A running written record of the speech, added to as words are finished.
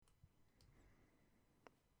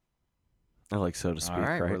I like so to speak. All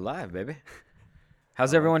right, right? we're live, baby.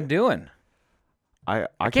 How's everyone doing? I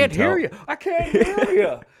Can't hear you. I can't hear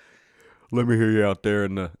you. Let me hear you out there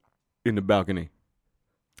in the balcony.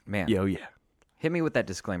 Man, Yo, yeah. hit me with that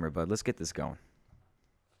disclaimer, bud. Let's get this going.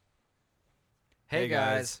 Hey, Hey,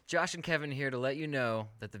 guys. guys. Josh and Kevin here to let you know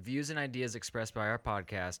that the views and ideas expressed by our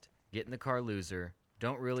podcast, Get in the Car Loser,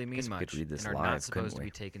 don't really mean Guess we much could read this and are live, not couldn't supposed to we?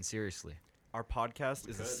 be taken seriously. Our podcast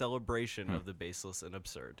is a celebration of the baseless and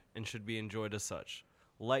absurd and should be enjoyed as such.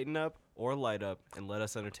 Lighten up or light up and let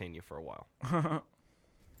us entertain you for a while.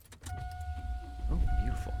 Oh,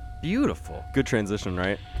 beautiful. Beautiful. Good transition,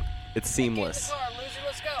 right? It's seamless.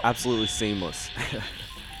 Absolutely seamless.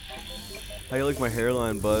 How you like my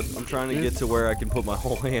hairline, bud? I'm trying to get to where I can put my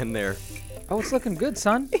whole hand there. Oh, it's looking good,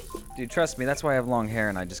 son. Dude, trust me, that's why I have long hair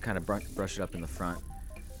and I just kind of brush it up in the front.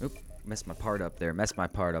 Oop, messed my part up there. Messed my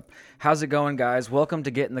part up. How's it going, guys? Welcome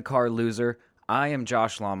to Get in the Car Loser. I am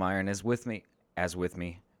Josh Lawmeyer, and with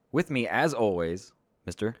me as always,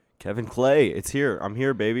 Mr. Kevin Clay, it's here. I'm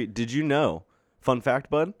here, baby. Did you know, fun fact,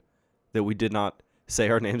 bud, that we did not say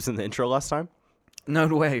our names in the intro last time? No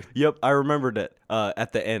way. Yep, I remembered it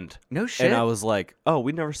at the end. No shit. And I was like, oh,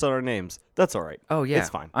 we never said our names. That's all right. Oh, yeah. It's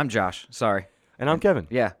fine. I'm Josh. Sorry. And I'm Kevin.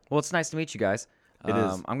 Yeah. Well, it's nice to meet you guys. It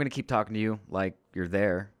is. I'm going to keep talking to you like you're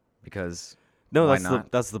there because No, why that's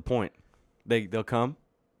not? that's the point. They'll come,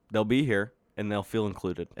 they'll be here, and they'll feel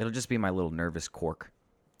included. It'll just be my little nervous cork.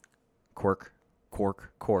 Cork.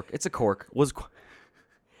 Cork It's a cork. was,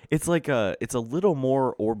 it's like it's a little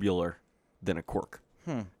more orbular than a cork.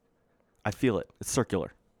 I feel it. It's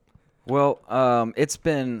circular. Well, it's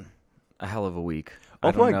been a hell of a week.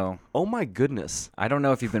 I don't know. Oh my goodness. I don't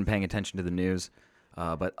know if you've been paying attention to the news,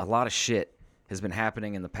 but a lot of shit has been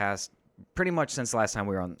happening in the past, pretty much since last time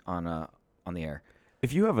we were on the air.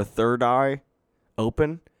 If you have a third eye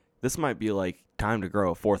open, this might be like time to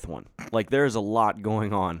grow a fourth one. Like there's a lot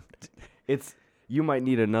going on. You might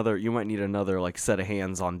need another like set of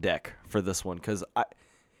hands on deck for this one, because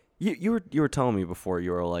you were telling me before,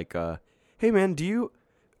 you were like, hey man,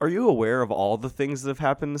 are you aware of all the things that have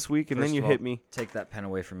happened this week? And First then you of all, hit me. Take that pen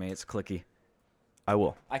away from me. It's clicky. I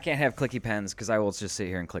will. I can't have clicky pens because I will just sit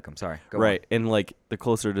here and click them. Sorry. Go Right, and like the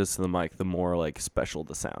closer it is to the mic, the more like special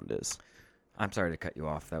the sound is. on. I'm sorry to cut you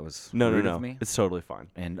off. That was No, rude no, of me it's totally fine.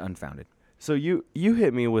 and unfounded. So you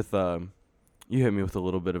hit me with a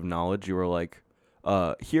little bit of knowledge. You were like,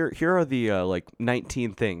 here are the like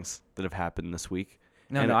 19 things that have happened this week.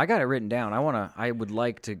 No, I got it written down. I would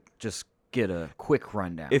like to just get a quick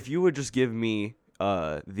rundown. If you would just give me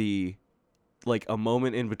like a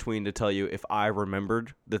moment in between to tell you if I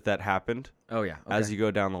remembered that happened oh yeah. Okay. as you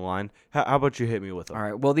go down the line. How about you hit me with them? All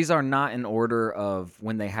right. Well, these are not in order of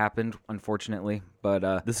when they happened, unfortunately.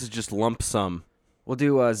 But This is just lump sum. we'll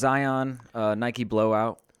do Zion Nike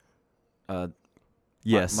blowout.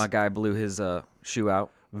 Yes. My guy blew his shoe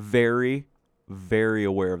out. Very, very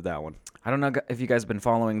aware of that one. I don't know if you guys have been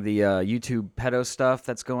following the YouTube pedo stuff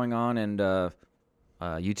that's going on, and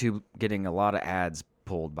YouTube getting a lot of ads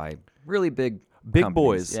pulled by really big companies.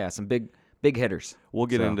 Boys. Yeah, some big hitters. We'll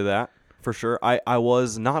get So- into that for sure. I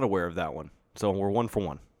was not aware of that one. So we're 1 for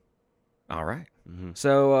 1. All right. Mm-hmm.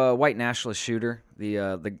 So white nationalist shooter,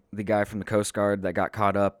 the guy from the Coast Guard that got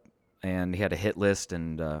caught up, and he had a hit list,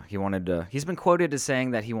 and he's been quoted as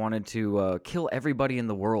saying that he wanted to kill everybody in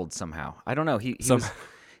the world somehow. I don't know. He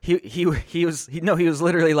was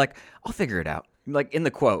literally like, I'll figure it out, like in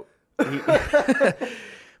the quote.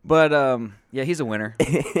 But yeah, he's a winner.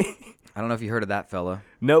 I don't know if you heard of that fella.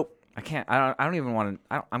 Nope. I don't even want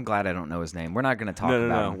to. I'm glad I don't know his name. We're not going to talk about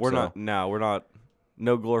No. him. We're so- not. No, we're not.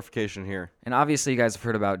 No glorification here. And obviously, you guys have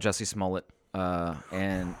heard about Jussie Smollett.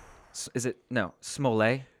 And is it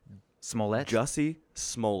Smollett? Smollett. Jussie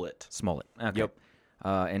Smollett. Smollett. Okay. Yep.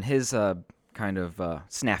 And his kind of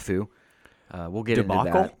snafu. We'll get into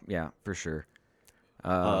Debacle? that. Yeah, for sure.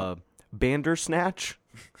 Bandersnatch.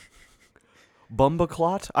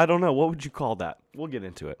 Bumbaclot. I don't know. What would you call that? We'll get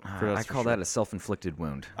into it. I call that a self-inflicted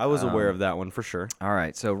wound. I was aware of that one for sure. All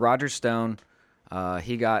right. So Roger Stone,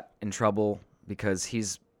 he got in trouble because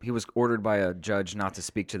he was ordered by a judge not to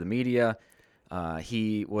speak to the media.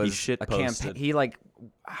 He was shit-posted. He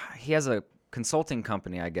has a consulting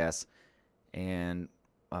company, I guess, and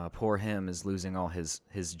poor him is losing all his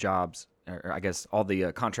jobs, or I guess all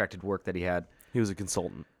the contracted work that he had He was a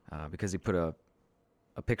consultant. because he put a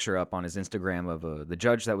picture up on his Instagram of the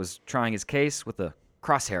judge that was trying his case with a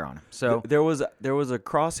crosshair on him. So, There was a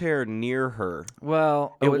crosshair near her.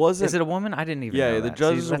 well, it wasn't- Is it a woman? I didn't even. Yeah, know the that.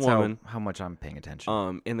 judge See, is a that's woman. How much I'm paying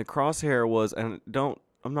attention. And the crosshair was, and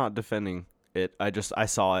I'm not defending it. I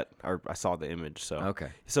saw it, or I saw the image. So Okay.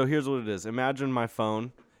 So here's what it is. Imagine my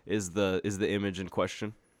phone is the image in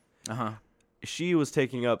question. Uh-huh. She was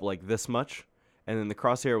taking up like this much, and then the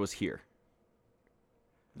crosshair was here.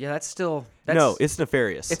 Yeah, that's No, it's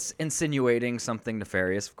nefarious. it's insinuating something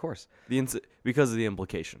nefarious, of course. Because of the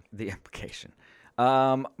implication. The implication.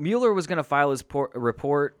 Mueller was going to file his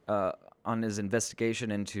report on his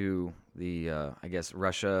investigation into the, I guess,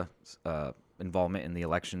 Russia involvement in the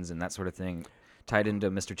elections and that sort of thing, tied into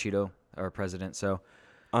Mr. Cheeto, our president. So,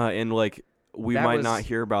 And like we That might was- not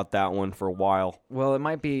hear about that one for a while. well, it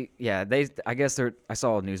might be. Yeah, I guess I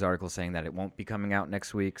saw a news article saying that it won't be coming out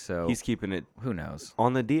next week. So He's keeping it who knows?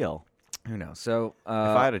 on the DL. Who knows? So If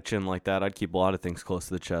I had a chin like that, I'd keep a lot of things close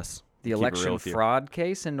to the chest. the Keep it real election with you. fraud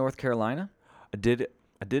case in North Carolina. I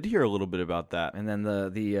did hear a little bit about that. And then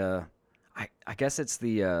I guess it's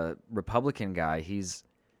the Republican guy. He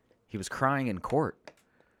was crying in court.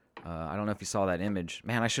 I don't know if you saw that image.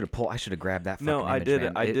 Man, I should have grabbed that. No, fucking I image, did.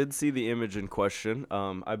 man. I did see the image in question.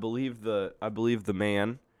 I believe the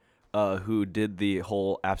man who did the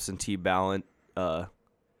whole absentee ballot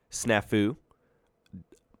snafu.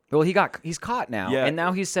 Well, he's caught now, Yeah. and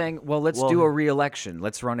now he's saying, "Well, let's Well, do a re-election.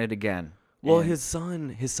 Let's run it again." Well, And- his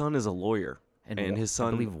son is a lawyer, and his son,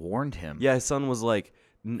 I believe, warned him. yeah, his son was like,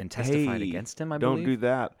 And testified "Hey, against him, I don't believe? do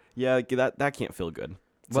that." Yeah, that can't feel good.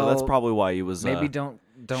 So that's Well, probably why he was Maybe don't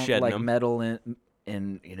shedding like him. meddle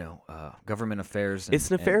in government affairs.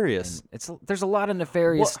 It's nefarious. And there's a lot of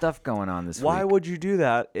nefarious What- stuff going on this Why week. would you do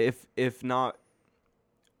that if not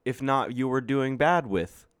you were doing bad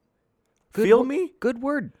with? Good Feel wo- me? Good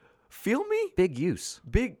word. Feel me? Big use.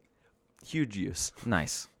 Big, huge use.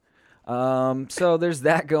 Nice. So there's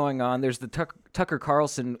that going on. There's the Tucker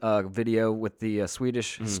Carlson video with the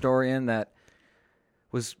Swedish historian that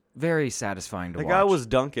was very satisfying to The watch. guy was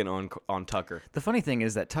dunking on Tucker. The funny thing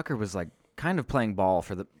is that Tucker was like kind of playing ball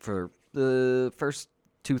for the first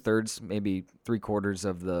 2/3, maybe 3/4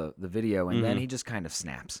 of the video, and then he just kind of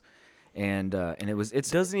snaps. And it's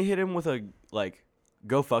Doesn't he hit him with a like,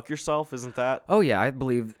 "Go fuck yourself"? Isn't that? oh yeah, I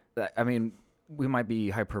believe that. I mean, we might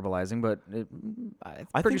be hyperbolizing, but I'm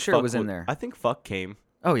I pretty think sure it fuck was in wa- there. I think fuck came.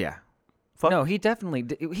 Oh yeah. Fuck. No, he definitely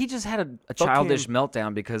did. He just had a Fuck childish him.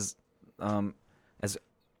 meltdown because as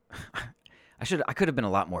I could have been a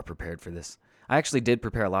lot more prepared for this. I actually did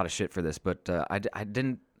prepare a lot of shit for this, but I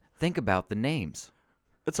didn't think about the names.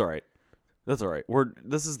 That's all right. That's all right.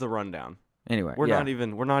 This is the rundown. Anyway, We're yeah.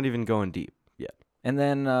 not even going deep yet. And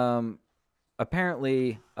then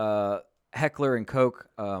apparently Heckler and Koch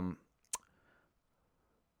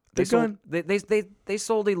they The sold gun- they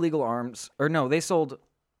sold illegal arms, or no, they sold.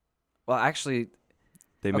 Well, actually,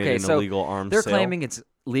 They made okay, an so illegal arms they're sale. claiming it's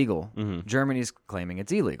legal. Mhm. Germany's claiming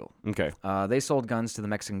it's illegal. Okay. They sold guns to the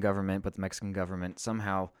Mexican government, but the Mexican government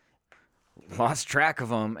somehow lost track of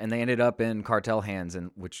them, and they ended up in cartel hands,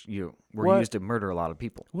 and which were What? used to murder a lot of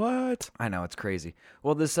people. What? I know, it's crazy.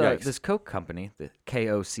 Well, this Yikes. this Koch company, the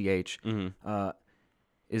KOCH,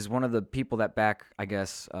 is one of the people that back, I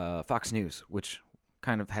guess, Fox News, which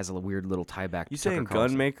kind of has a weird little tie back. You to Tucker saying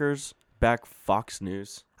Carlson. gun makers back Fox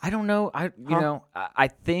News? I don't know. I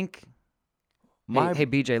think. My- hey,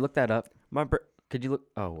 BJ, look that up. My Could you look?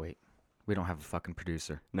 Oh wait, we don't have a fucking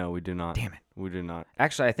producer. No, we do not. Damn it. We do not.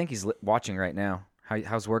 Actually, I think he's watching right now.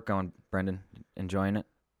 How's work going, Brendan? Enjoying it?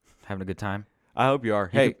 Having a good time? I hope you are.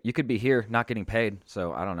 You Hey, could, you could be here, not getting paid.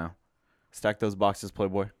 So I don't know. stack those boxes,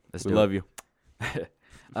 Playboy. Let's We do love it.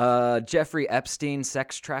 you. Jeffrey Epstein,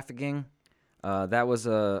 sex trafficking. That was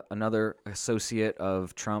another associate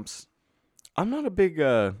of Trump's. I'm not a big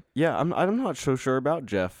I'm not so sure about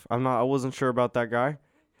Jeff. I wasn't sure about that guy.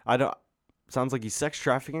 I don't sounds like he's sex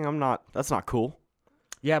trafficking. That's not cool.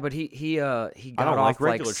 Yeah, but he got don't off like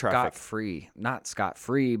regular scot traffic. free. Not scot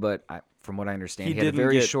free, but from what I understand, He he had a didn't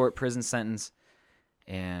very get- short prison sentence,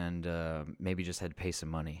 and maybe just had to pay some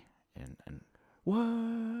money. And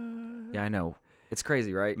What? yeah, I know it's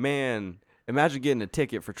crazy, right? Man, imagine getting a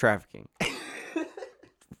ticket for trafficking.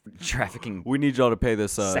 Trafficking, We need y'all to pay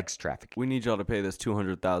this sex trafficking. We need y'all to pay this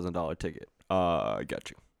 $200,000 ticket. I got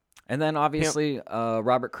you. And then obviously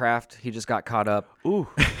Robert Kraft, he just got caught up. Ooh.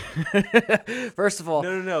 First of all,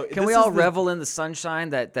 No. can This we all is the- revel in the sunshine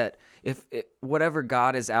that if whatever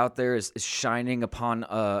God is out there is shining upon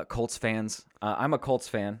Colts fans? I'm a Colts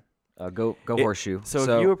fan. Go Horseshoe. So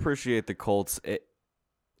if you appreciate the Colts, it's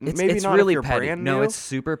maybe it's not really if you're petty. brand No, new. it's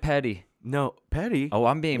super petty. No, petty. Oh,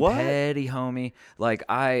 I'm being What? petty, homie. Like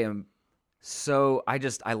I am. So I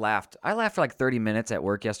laughed. I laughed for like 30 minutes at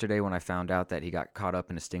work yesterday when I found out that he got caught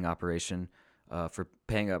up in a sting operation for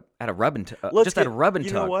paying at a rub and at a rub and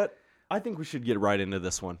You tug. know what? I think we should get right into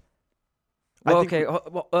this one. Well, I think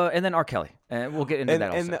okay. And then R. Kelly, and we'll get into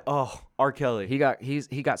that also. R. Kelly. He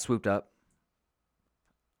got swooped up.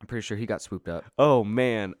 I'm pretty sure he got swooped up. Oh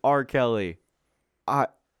man, R. Kelly.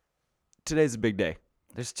 Today's a big day.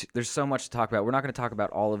 There's so much to talk about. We're not going to talk about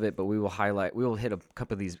all of it, but we will hit a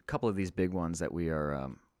couple of these big ones that we are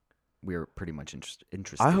pretty much interested.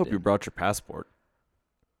 I hope in. you brought your passport.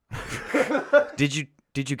 Did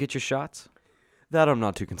you get your shots? That I'm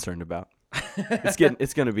not too concerned about.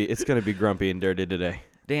 It's gonna be grumpy and dirty today.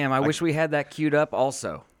 Damn, I wish we had that queued up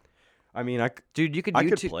also. I mean, Dude, you could I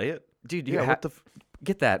YouTube could play it. Dude, Yeah, what the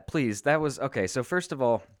get that, please. That was okay. So first of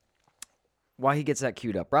all, why he gets that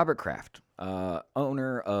queued up? Robert Kraft,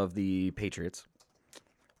 owner of the Patriots,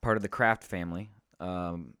 part of the Kraft family,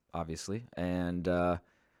 obviously, and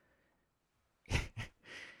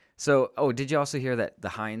so. Oh, did you also hear that the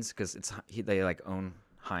Heinz, because they like own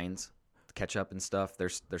Heinz ketchup and stuff. Their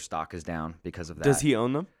stock is down because of that. Does he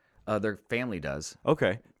own them? Their family does.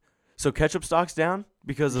 Okay, so ketchup stock's down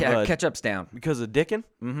because of ketchup's down. because of dicking.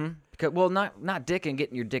 Mm-hmm. Well, not dicking,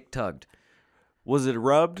 getting your dick tugged. Was it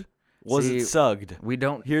rubbed? Was See, it sugged? We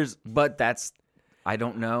don't. But that's. I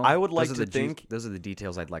don't know. I would like Those to are the think- those are the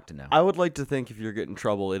details I'd like to know. I would like to think if you're getting in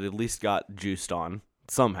trouble, it at least got juiced on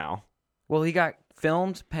somehow. Well, he got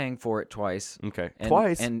filmed paying for it twice. Okay, And,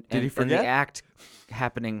 twice. And, Did he and forget? the act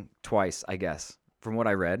happening twice, I guess, from what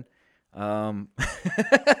I read.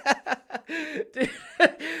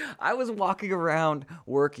 I was walking around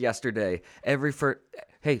work yesterday.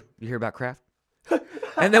 Hey, you hear about Kraft?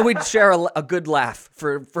 And then we'd share a good laugh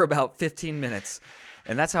for about 15 minutes.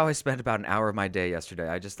 And that's how I spent about an hour of my day yesterday.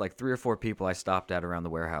 I just, like, 3 or 4 people I stopped at around the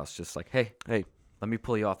warehouse, just like, hey, let me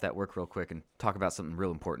pull you off that work real quick and talk about something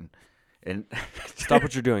real important. And Stop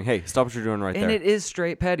what you're doing. Hey, stop what you're doing right and there. it is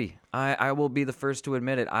straight petty. I will be the first to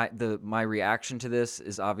admit it. My reaction to this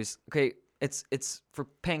is obvious. Okay, it's for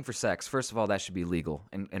paying for sex. First of all, that should be legal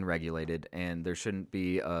and regulated, and there shouldn't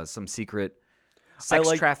be some secret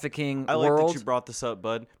sex trafficking I like world. that you brought this up,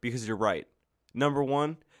 bud, because you're right. Number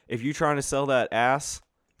one, if you're trying to sell that ass,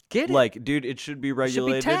 Get it? like, dude, it should be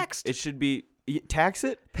regulated. taxed. It should be tax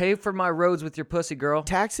it, Pay for my roads with your pussy, girl.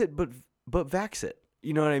 tax it, but vax it.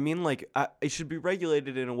 You know what I mean? Like, it should be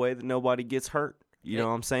regulated in a way that nobody gets hurt. You know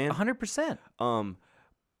what I'm saying? 100%.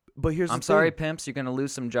 But here's the I'm sorry, thing. pimps. You're gonna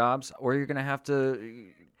lose some jobs, or you're gonna have to,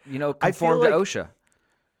 I feel conform to like- OSHA.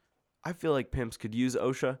 I feel like pimps could use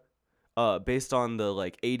OSHA. Based on the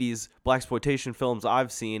like 80s blaxploitation films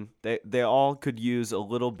I've seen, they all could use a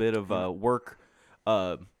little bit of work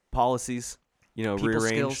policies, People rearranged.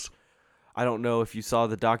 skills. I don't know if you saw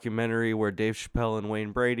the documentary where Dave Chappelle and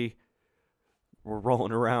Wayne Brady were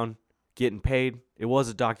rolling around getting paid. It was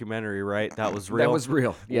a documentary, right? That was real. That was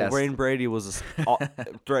real. Well, Yes. Wayne Brady was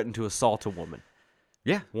threatened to assault a woman.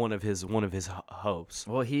 Yeah. One of his hopes.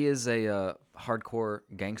 Well, he is a hardcore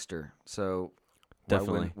gangster, so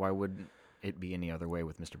Definitely. Why wouldn't it be any other way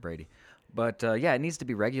with Mr. Brady? But yeah, it needs to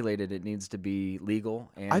be regulated. It needs to be legal,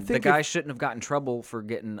 and I the think guy shouldn't have gotten in trouble for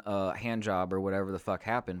getting a hand job or whatever the fuck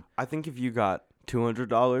happened. I think if you got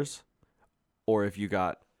 $200 or if you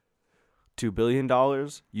got $2 billion,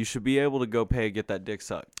 you should be able to go get that dick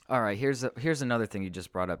sucked. All right, here's another thing you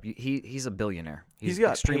just brought up. He's a billionaire. He's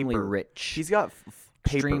got extremely paper. rich. He's got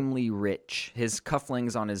paper. Extremely rich. His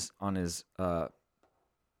cufflinks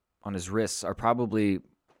on his wrists are probably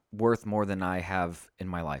worth more than I have in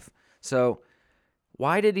my life. So,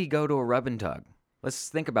 why did he go to a rub and tug? Let's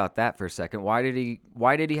think about that for a second. Why did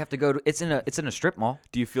he have to go to? It's in a strip mall.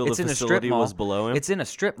 Do you feel It's the in a strip facility mall. was below him? It's in a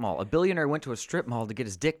strip mall. A billionaire went to a strip mall to get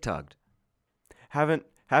his dick tugged. Haven't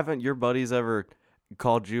your buddies ever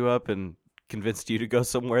called you up and convinced you to go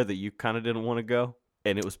somewhere that you kind of didn't want to go,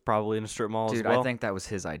 and it was probably in a strip mall Dude, as well? I think that was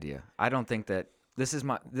his idea. I don't think that this is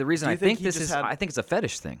the reason Do you I think think he this just is. had- I think it's a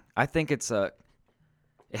fetish thing. I think it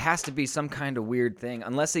has to be some kind of weird thing,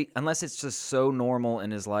 unless it's just so normal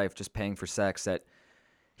in his life, just paying for sex, that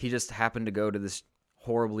he just happened to go to this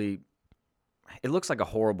horribly. It looks like a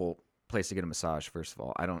horrible place to get a massage. First of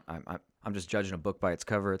all, I'm just judging a book by its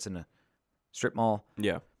cover. It's in a strip mall.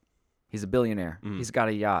 Yeah. He's a billionaire. Mm. He's got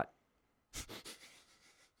a yacht.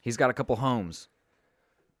 He's got a couple homes.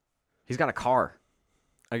 He's got a car.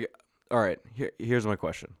 All right. Here's my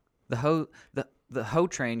question. The hoe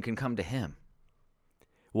train can come to him.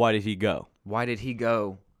 Why did he go? Why did he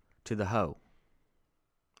go to the hoe?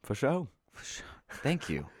 For sure. Thank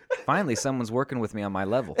you. Finally, someone's working with me on my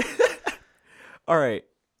level. All right.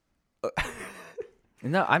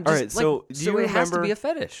 No, I'm All just right, so do you it has to remember- be a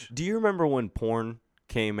fetish. Do you remember when porn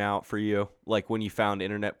came out for you? Like when you found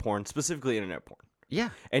internet porn, specifically internet porn, Yeah.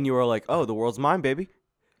 and you were like, "Oh, the world's mine, baby."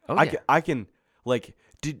 Oh I yeah. I can like.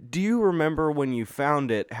 Do you remember when you found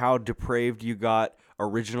it? How depraved you got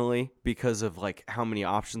originally because of like how many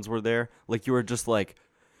options were there? Like you were just like,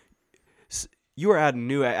 you were adding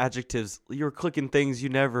new adjectives. You were clicking things you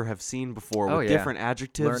never have seen before Oh, with yeah. different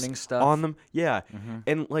adjectives Learning stuff. on them. Yeah. Mm-hmm.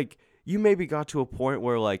 And like you maybe got to a point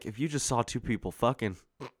where like if you just saw two people fucking,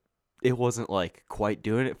 it wasn't like quite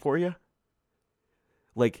doing it for you.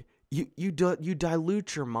 Like you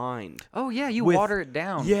dilute your mind. Oh yeah, you With- water it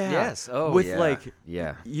down. yeah, Yes. Oh with, yeah. like,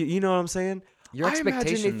 yeah. You know what I'm saying? Your I imagine if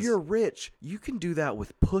expectations- you're rich, you can do that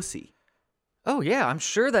with pussy. Oh yeah, I'm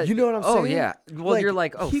sure that. You know what I'm oh, saying? yeah. Well, Like, you're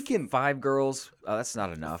like, oh, he can- 5 girls. Oh, that's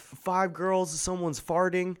not enough. 5 girls, someone's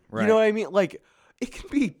farting. Right. You know what I mean? Like it can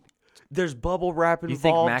be. There's bubble wrap You think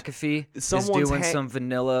involved. McAfee is Someone's doing some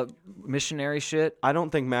vanilla missionary shit? I don't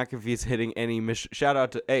think McAfee's hitting any mission. Shout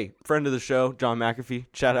out to friend of the show, John McAfee.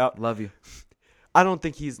 Shout out. Love you. I don't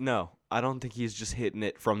think he's just hitting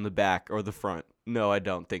it from the back or the front. No, I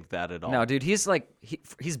don't think that at all. No, dude, he's like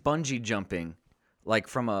he's bungee jumping, like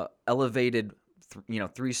from a elevated,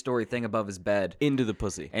 3-story thing above his bed. Into the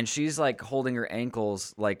pussy. And she's like holding her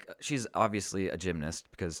ankles, like she's obviously a gymnast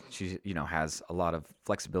because she, has a lot of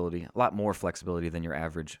flexibility, a lot more flexibility than your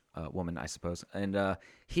average woman, I suppose. And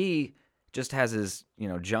he just has his,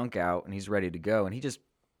 junk out and he's ready to go. And he just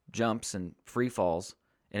jumps and free falls.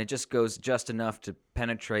 And it just goes just enough to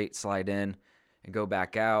penetrate, slide in, and go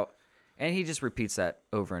back out. And he just repeats that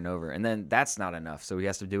over and over. And then that's not enough. So he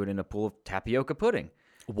has to do it in a pool of tapioca pudding.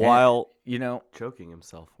 While And, choking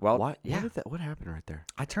himself. Well, Why, yeah. What happened right there?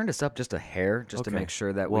 I turned this up just a hair just to Okay. make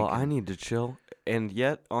sure that Well, we can I need to chill. And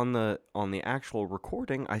yet on the actual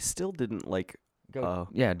recording, I still didn't like go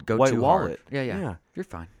white too wall hard. it. Yeah. Yeah. You're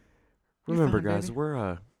fine. You're Remember, fine, guys, baby.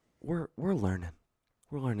 we're learning.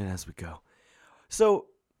 We're learning as we go. So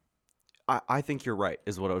I think you're right,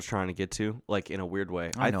 is what I was trying to get to, like in a weird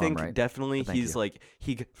way. I know I'm think right. definitely Thank he's you. like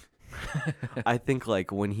I think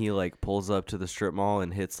like when he like pulls up to the strip mall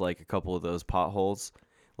and hits like a couple of those potholes,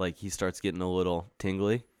 like he starts getting a little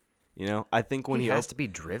tingly. I think when he he has to be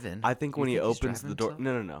driven. I think You when he think he's opens the driving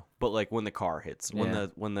door, himself? no. But like when the car hits, Yeah.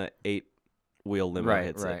 when the 8-wheel limo right,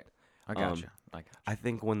 hits right. it. I got you. I got you. I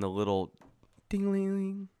think when the little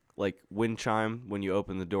ding-ling, like wind chime when you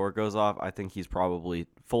open the door goes off, I think he's probably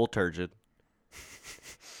full turgid.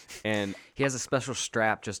 And He has a special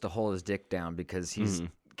strap just to hold his dick down because he's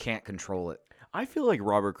can't control it. I feel like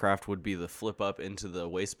Robert Kraft would be the flip up into the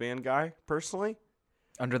waistband guy, personally.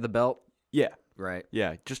 Under the belt, Yeah, right?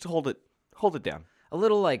 yeah, just to hold it down. A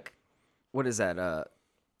little like, what is that?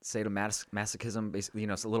 Sadomasochism, basically.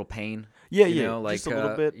 It's a little pain. Yeah, you yeah, know, like just a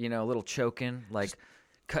little bit. a little choking, like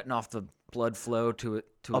cutting off the blood flow to it.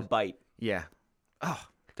 A bite, Yeah. Oh,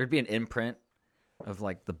 there'd be an imprint of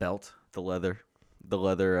like the belt the leather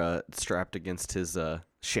strapped against his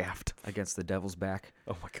shaft. against the devil's back.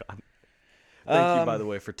 Oh my god! Thank you, by the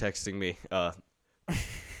way, for texting me.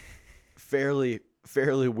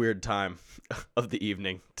 Fairly weird time of the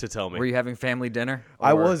evening to tell me. Were you having family dinner?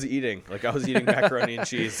 I or- was eating. Like, I was eating macaroni and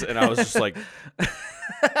cheese, and I was just like,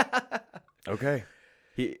 okay.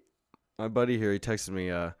 My buddy here, he texted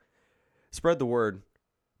me, spread the word.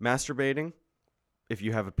 Masturbating, if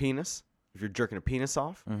you have a penis, if you're jerking a penis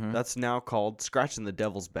off, that's now called scratching the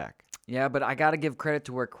devil's back. Yeah, but I got to give credit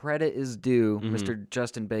to where credit is due. Mr.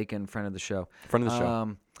 Justin Bacon, friend of the show. Friend of the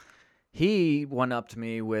show. He went up to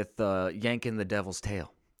me with yanking the devil's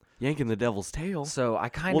tail. Yanking the devil's tail? So I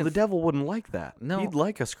kind Well, of... the devil wouldn't like that. No. He'd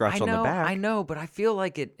like a scratch I know, on the back. I know, but I feel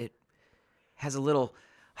like it has a little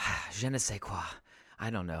je ne sais quoi. I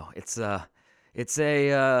don't know. It's a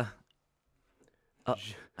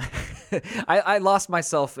I lost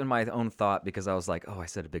myself in my own thought because I was like, oh, I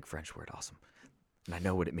said a big French word, awesome. And I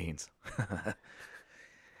know what it means.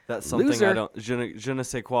 That's something I Loser. don't... Je ne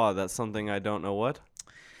sais quoi. That's something I don't know what?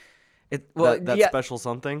 That yeah. special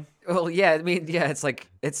something? Well, yeah, I mean, yeah, it's like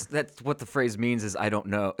that's what the phrase means is I don't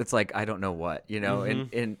know. It's like I don't know what,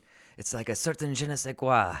 and it's like a certain je ne sais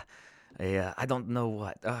quoi. I don't know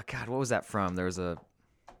what. Oh God, what was that from? There was a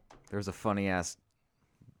funny ass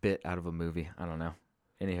bit out of a movie. I don't know.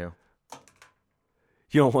 Anywho,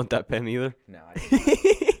 You don't want that pen either? no.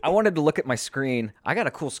 I wanted to look at my screen. I got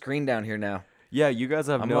a cool screen down here now. Yeah, you guys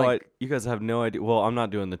have I'm no like- idea. You guys have no idea. Well, I'm not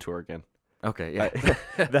doing the tour again. Okay, yeah.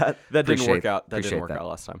 That didn't work Appreciate- out. That appreciate didn't work that. out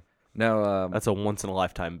last time. No, That's a once in a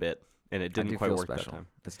lifetime bit, and it I didn't do quite feel work special. that time.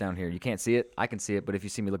 It's down here. You can't see it. I can see it, but if you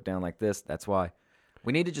see me look down like this, that's why.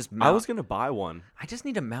 We need to just mount. I was gonna buy one. I just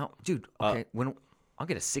need to mount, dude. Okay, when I'll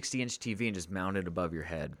get a 60-inch TV and just mount it above your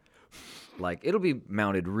head, like it'll be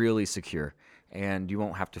mounted really secure, and you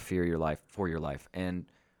won't have to fear your life for your life. And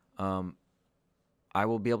I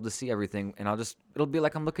will be able to see everything, and it'll be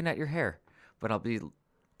like I'm looking at your hair, but I'll be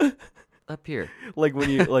up here. Like when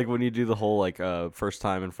you do the whole first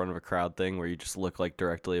time in front of a crowd thing where you just look like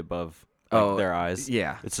directly above their eyes.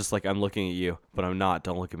 Yeah. It's just like, I'm looking at you, but I'm not.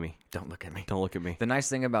 Don't look at me. Don't look at me. Don't look at me. The nice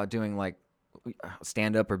thing about doing like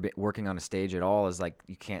stand up or working on a stage at all is like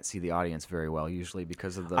you can't see the audience very well usually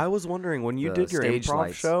because of the. I was wondering, when you the did your stage improv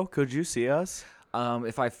lights. show, could you see us?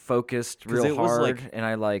 If I focused 'Cause real it was, hard like- and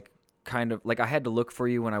I like kind of like I had to look for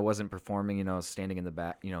you when I wasn't performing, you know, standing in the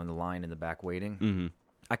back, you know, in the line in the back waiting. Mm-hmm.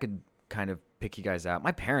 I could kind of pick you guys out.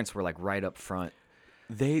 My parents were like right up front.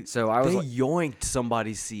 They So I was they like- yoinked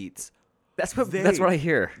somebody's seats. That's what I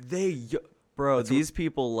hear. Bro, these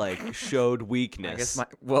people like showed weakness. I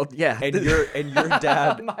guess yeah. and your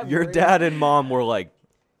dad My your brain. dad and mom were like,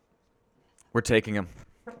 We're taking him.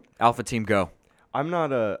 Alpha team go. I'm not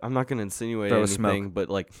gonna insinuate Throw a anything, smoke. but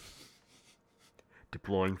like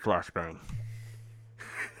deploying flashbang.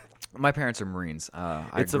 My parents are Marines. I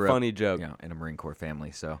It's a grew up, funny joke. you know, in a Marine Corps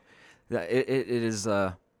family, so it is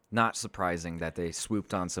not surprising that they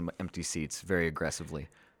swooped on some empty seats very aggressively.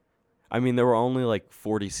 I mean, there were only like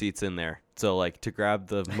 40 seats in there, so like to grab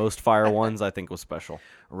the most fire ones, I think was special.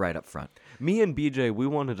 Right up front. Me and BJ, we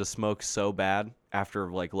wanted to smoke so bad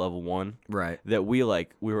after like level 1 Right. that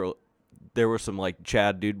there were some like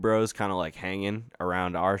Chad dude bros kind of like hanging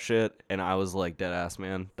around our shit, and I was like, dead ass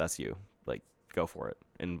man, that's you, like go for it,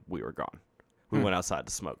 and we were gone. We went outside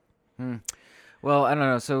to smoke. Well, I don't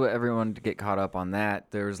know. So everyone to get caught up on that.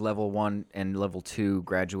 There's level 1 and level 2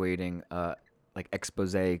 graduating, like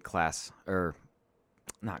expose class or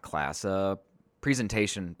not class,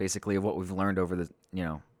 presentation basically of what we've learned over the, you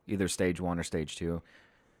know, either stage 1 or stage 2.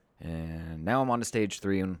 And now I'm on to stage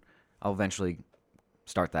 3, and I'll eventually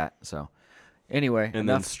start that. So anyway, And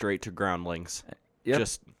enough. then straight to groundlings. Yep.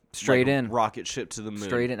 Just Straight like in. rocket ship to the moon.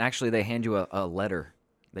 Straight in. Actually, they hand you a letter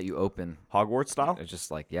that you open. Hogwarts style. It's just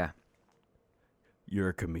like, yeah, You're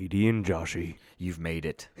a comedian, Joshy. you've made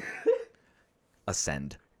it.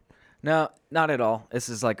 Ascend. No, not at all. This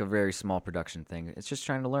is like a very small production thing. It's just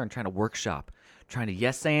trying to learn, trying to workshop, trying to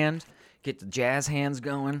yes and, get the jazz hands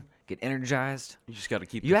going, get energized. You just got to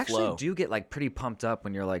keep You the actually flow. do get like pretty pumped up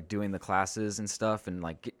when you're like doing the classes and stuff, and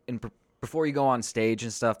like before you go on stage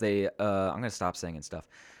and stuff. They I'm gonna stop saying and stuff.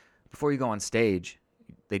 Before you go on stage,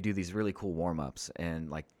 they do these really cool warm ups, and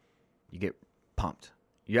like you get pumped.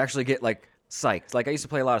 You actually get like psyched. Like I used to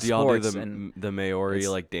play a lot of Do y'all do sports, the and the Maori it's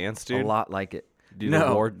like dance, a dude? lot like it. Do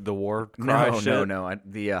no, the war cry no, shit? no.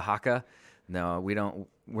 The haka, no, we don't.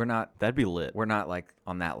 We're not. That'd be lit. We're not like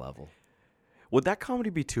on that level. Would that comedy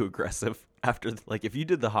be too aggressive? After like if you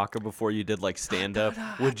did the haka before you did like stand up,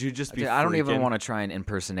 would you just be? Dude, I don't even freaking- want to try and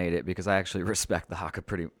impersonate it because I actually respect the haka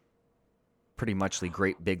pretty muchly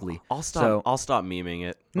great bigly. I'll stop. So, I'll stop memeing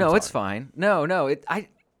it. I'm no, it's sorry. fine. No.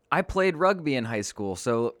 I played rugby in high school,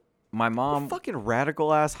 so my mom. What fucking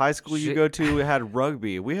radical ass high school you Shit. go to had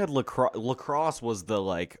rugby. We had lacrosse. Lacrosse was the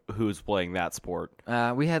like who's playing that sport.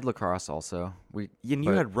 We had lacrosse also. And you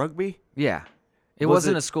But- had rugby. Yeah. It Was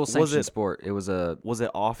wasn't it- a school was sanctioned it- sport. It was a. Was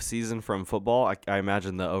it off season from football? I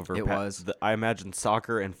imagine the over. It was. I imagine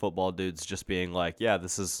soccer and football dudes just being like, yeah,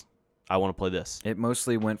 this is. I want to play this. It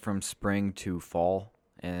mostly went from spring to fall,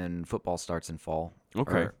 and football starts in fall.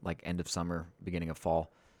 Okay. Or like end of summer, beginning of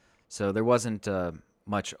fall. So there wasn't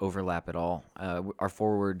much overlap at all. Our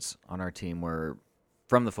forwards on our team were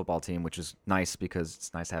from the football team, which is nice because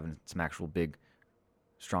it's nice having some actual big,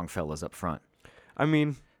 strong fellas up front. I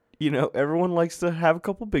mean, you know, everyone likes to have a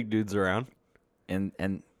couple big dudes around. And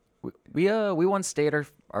we won state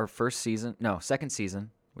our first season. No, second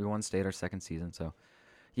season. We won state our second season. So,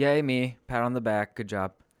 yay me! Pat on the back. Good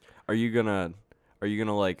job. Are you gonna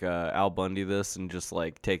like Al Bundy this and just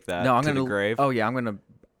like take that No, I'm to gonna the grave? Oh yeah, I'm gonna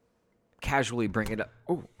casually bring it up.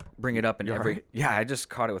 Oh, bring it up in You every. alright? Yeah, I just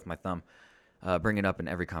caught it with my thumb. Bring it up in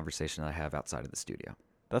every conversation that I have outside of the studio.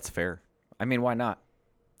 That's fair. I mean, why not?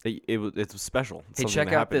 It's special. It's Hey, something check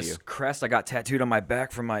that out happened to this you. crest I got tattooed on my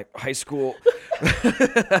back from my high school,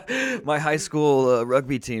 my high school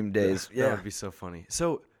rugby team days. That would be so funny.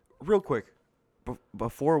 So, real quick,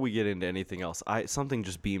 before we get into anything else, something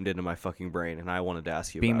just beamed into my fucking brain, and I wanted to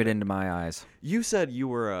ask you. Beam about it into my eyes. You said you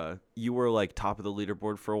were like top of the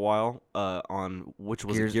leaderboard for a while. On which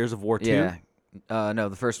was it, Gears of War 2? Yeah. No,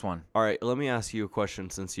 the first one. All right, let me ask you a question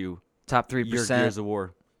since you're Top Gears 3% of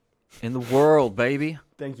War. in the world, baby.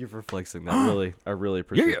 Thank you for flexing that. I really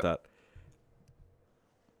appreciate Yeah. that.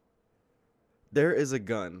 There is a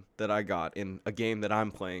gun that I got in a game that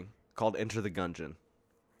I'm playing called Enter the Gungeon.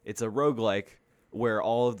 It's a roguelike where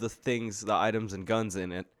all of the things, the items and guns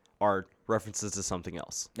in it are references to something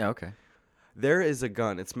else. Yeah, okay. There is a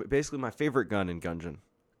gun. It's basically my favorite gun in Gungeon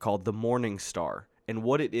called the Morning Star. And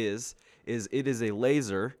what it is it is a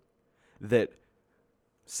laser that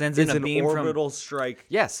Sends in is a an beam orbital from. strike.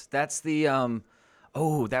 Yes, that's the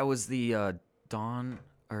Oh, that was the Dawn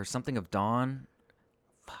or something of Dawn.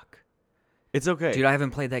 Fuck. It's okay. Dude, I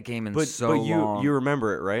haven't played that game in so you long. you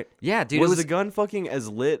remember it, right? Yeah, dude. Was it was the gun fucking as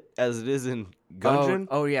lit as it is in Gungeon?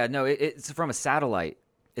 Oh yeah, no, it's from a satellite.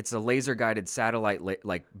 It's a laser guided satellite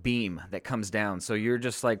like beam that comes down. So you're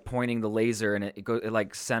just like pointing the laser and it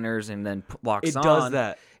like centers and then locks It on. does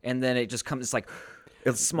that. And then it just comes. It's like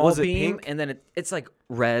a small Was it beam, pink? and then it's like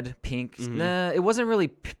red, pink. Nah, it wasn't really.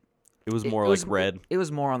 It was more it like red. It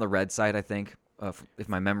was more on the red side, I think. If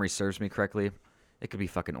my memory serves me correctly, it could be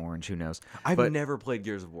fucking orange. Who knows? I've But- never played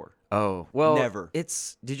Gears of War. Oh well, Never.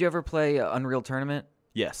 Did you ever play Unreal Tournament?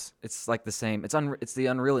 Yes. It's like the same. It's the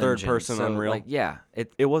Unreal Third engine. person so, Unreal? Like, yeah.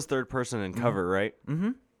 It was third person and cover, right? Mm-hmm.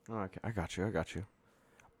 Oh, okay. I got you.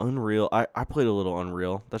 Unreal. I played a little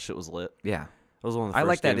Unreal. That shit was lit. Yeah. That was one of the I first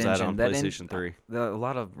like that games I had engine. on That PlayStation 3. A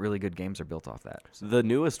lot of really good games are built off that. So. The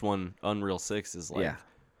newest one, Unreal 6, is like Yeah.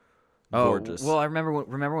 gorgeous. Oh, well, I remember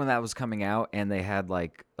when that was coming out, and they had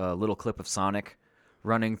like a little clip of Sonic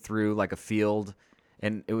running through like a field,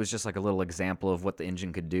 and it was just like a little example of what the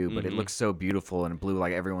engine could do. But it looked so beautiful, and it blew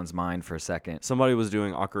like everyone's mind for a second. Somebody was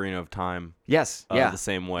doing Ocarina of Time Yes. Yeah. the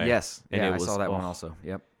same way. Yes. And Yeah. it was, I saw that one oh. also.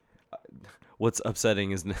 Yep. What's upsetting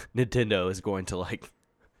is Nintendo is going to like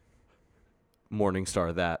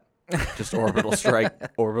Morningstar that. Just orbital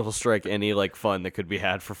strike any like fun that could be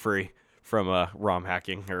had for free from ROM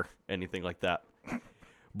hacking or anything like that.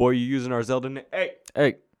 Boy, you using our Zelda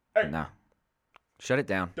Hey. No. Shut it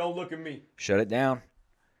down. don't look at me. Shut it down.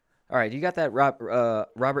 All right, you got that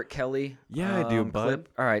Robert Kelly? Yeah, I do, bud. clip?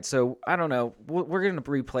 All right, so I don't know. We're gonna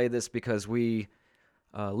replay this because we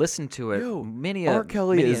listened to it R.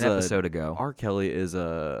 Kelly is an episode ago. R. Kelly is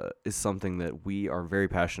something that we are very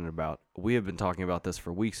passionate about. We have been talking about this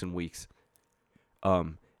for weeks and weeks.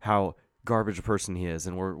 How garbage a person he is,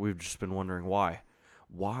 and we've just been wondering why.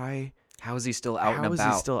 Why? How is he still out and How is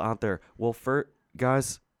about? he still out there? Well,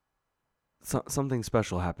 guys, something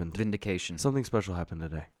special happened. Vindication. Something special happened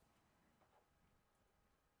today.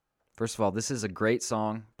 First of all, this is a great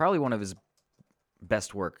song. Probably one of his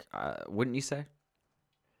best work, wouldn't you say?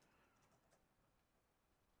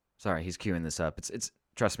 Sorry, he's queuing this up. It's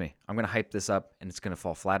trust me. I'm gonna hype this up, and it's gonna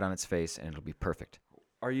fall flat on its face, and it'll be perfect.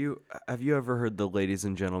 Have you ever heard the "Ladies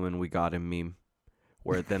and Gentlemen, We Got Him" meme,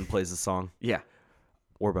 where it then plays a song? Yeah,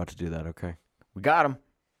 We're about to do that. Okay, we got him.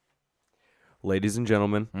 ladies and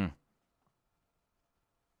gentlemen.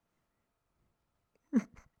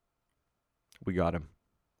 We got him.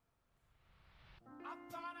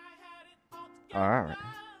 All right.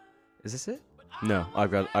 Is this it? No, I've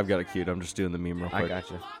got it queued. I'm just doing the meme real quick. I got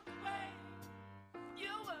you.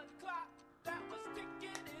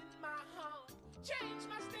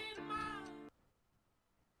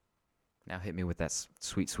 Now hit me with that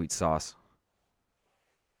sweet, sweet sauce.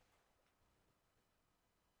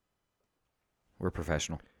 We're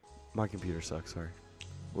professional. My computer sucks. Sorry.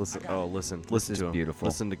 Listen. Listen is to him. beautiful.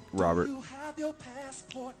 Listen to Robert. You have your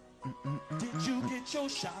passport. Did you get your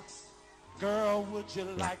shots? Girl, would you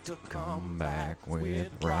like to come back with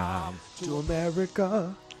Rob to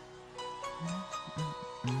America?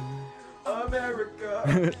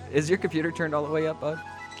 America. Is your computer turned all the way up, bud?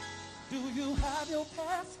 Do you have your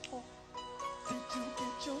passport? Did you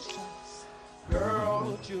get your shots? Girl,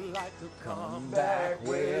 would you like to come back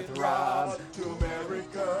with Rob to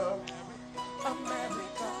America?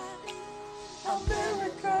 America.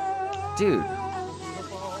 America. Dude,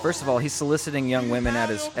 first of all, he's soliciting young women at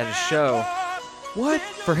his show. What?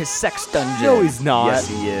 For his sex dungeon. No, he's not. Yes,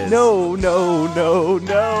 he is. No.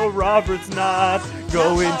 Robert's not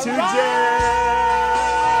going to jail.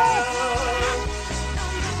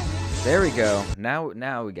 There we go.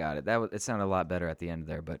 Now we got it. It sounded a lot better at the end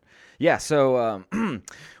there, but yeah. So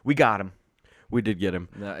we got him. We did get him.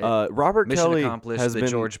 No, Robert Mission Kelly accomplished. has The been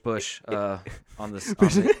George Bush on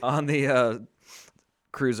the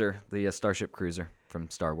cruiser, the Starship Cruiser from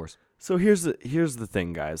Star Wars. So here's the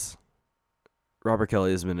thing, guys. Robert Kelly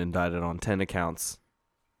has been indicted on 10 counts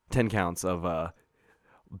of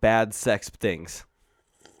bad sex things.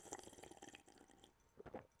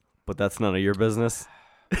 But that's none of your business.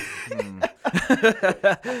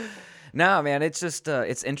 No, man, it's just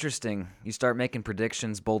it's interesting. You start making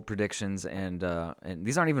predictions, bold predictions, and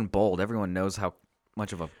these aren't even bold. Everyone knows how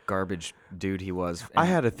much of a garbage dude he was. I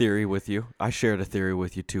had a theory with you. I shared a theory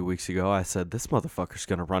with you 2 weeks ago. I said this motherfucker's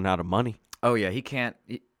gonna run out of money. Oh yeah, he can't.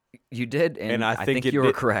 You did, and I I think think it you were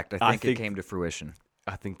did- correct. I I think think- it came to fruition.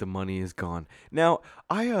 I think the money is gone. Now,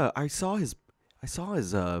 I saw his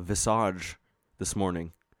visage this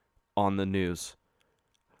morning on the news.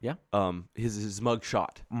 Yeah. His mug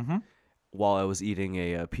shot. While I was eating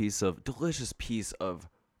a delicious piece of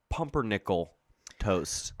pumpernickel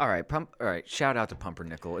toast. All right, shout out to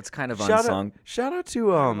Pumpernickel. It's kind of Shout unsung. out, shout out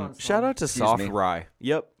to Excuse Soft me. Rye.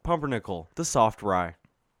 Yep, Pumpernickel, the Soft Rye.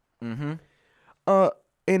 Mm-hmm.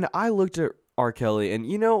 And I looked at R. Kelly, and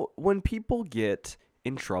you know, when people get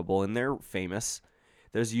in trouble and they're famous,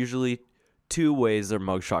 there's usually two ways their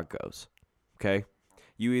mugshot goes. Okay,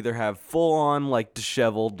 you either have full on like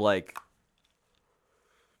disheveled like.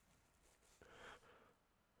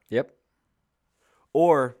 Yep.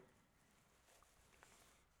 Or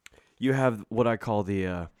you have what I call the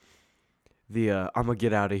I'm gonna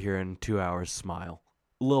get out of here in 2 hours smile.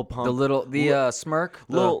 Lil Pump. Smirk.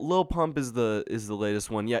 Lil Pump is the latest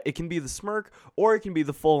one. Yeah, it can be the smirk or it can be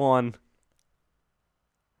the full on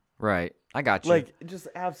Right. I got you. like just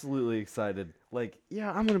absolutely excited. Like,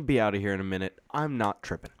 yeah, I'm gonna be out of here in a minute. I'm not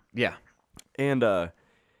tripping. yeah. And I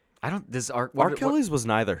don't. Does R Kelly's was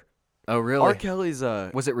neither. Oh really? R. Kelly's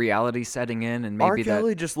Was it reality setting in and maybe R.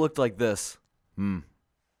 Kelly just looked like this. They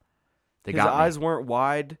His got eyes me. weren't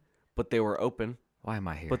wide, but they were open. Why am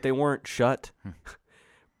I here? But they weren't shut.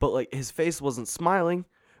 But like his face wasn't smiling,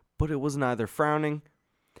 but it was neither frowning.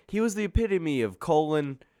 He was the epitome of :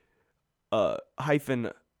 hyphen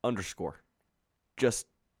underscore. Just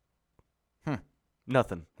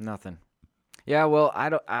nothing. Nothing. Yeah. Well, I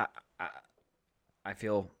don't. I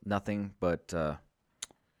feel nothing but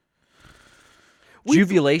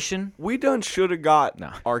jubilation. We done should have got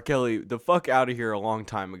No. R. Kelly the fuck out of here a long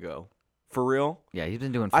time ago. For real. Yeah, he's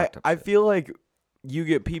been doing fucked up I shit. feel like you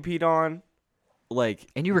get pee-peed on, like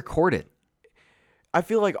And you record it. I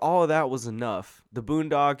feel like all of that was enough. The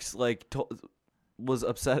Boondocks was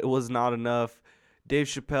upset it was not enough. Dave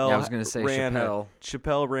Chappelle. Yeah, I was gonna say Chappelle.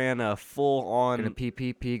 Chappelle ran a full on. Gonna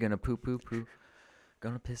pee, gonna poo,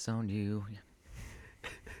 gonna piss on you.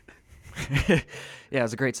 Yeah, it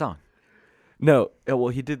was a great song. No, well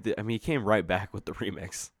he did. He came right back with the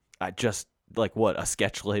remix. I just like what a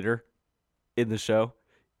sketch later, in the show.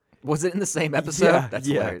 Was it in the same episode? Yeah, That's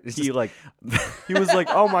yeah. hilarious. It's He just- like, he was like,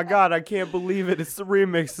 "Oh my god, I can't believe it! It's the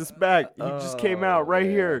remix. It's back. He just came out right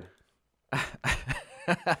here."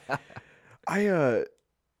 I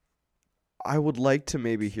would like to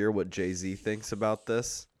maybe hear what Jay-Z thinks about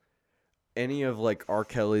this. Any of like R.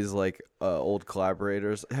 Kelly's like old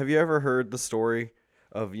collaborators. Have you ever heard the story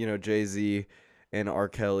of Jay-Z and R.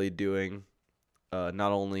 Kelly doing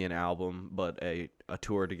not only an album but a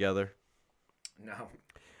tour together? No.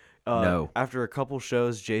 No. After a couple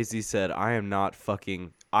shows, Jay-Z said, I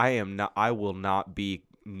will not be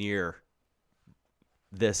near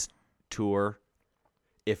this tour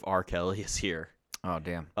if R. Kelly is here. Oh,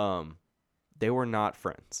 damn. They were not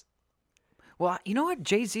friends. Well, you know what?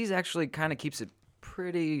 Jay-Z's actually kind of keeps it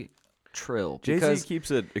pretty trill. Jay-Z because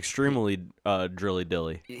keeps it extremely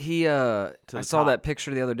drilly-dilly. I saw top. that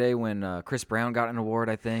picture the other day when Chris Brown got an award,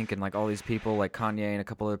 I think, and like all these people, like Kanye and a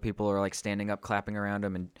couple other people, are like standing up, clapping around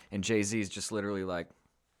him, and Jay-Z's just literally like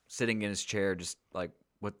sitting in his chair, just like,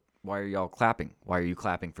 "What? Why are y'all clapping? Why are you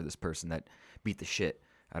clapping for this person that beat the shit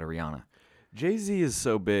out of Rihanna?" Jay-Z is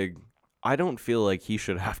so big, I don't feel like he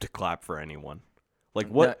should have to clap for anyone. Like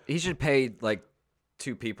what? No, he should pay like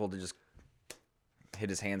 2 people to just hit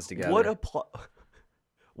his hands together.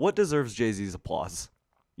 What deserves Jay-Z's applause?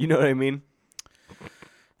 You know what I mean?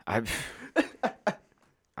 I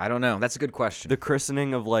don't know. That's a good question. The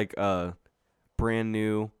christening of like a brand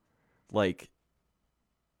new like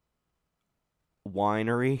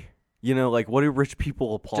winery. Like what do rich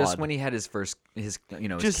people applaud? Just when he had his first, his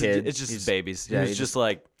just kid. it's just his babies. yeah, he he was just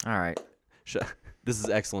like, All right. this is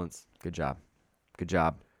excellence. Good job. Good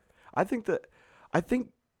job. I think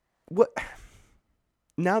what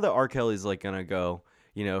now that R. Kelly's like gonna go,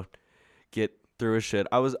 get through his shit.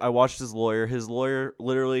 I watched his lawyer. His lawyer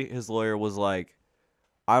was like,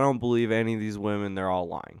 I don't believe any of these women. They're all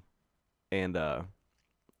lying. And I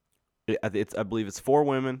believe it's 4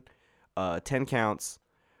 women, 10 counts.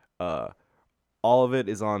 All of it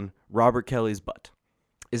is on Robert Kelly's butt.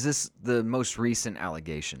 Is this the most recent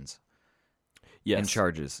allegations Yes. and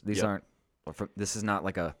charges? These Yep. aren't. This is not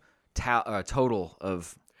like a total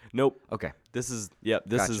of. Nope. Okay. This is Gotcha.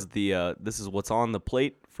 this is what's on the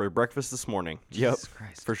plate for breakfast this morning. Jesus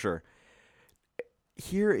Christ. For sure.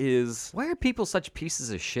 Here is Why are people such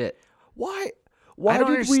pieces of shit? why I don't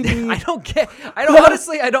did we understand. need I don't get.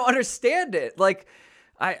 Honestly, I don't understand it. Like,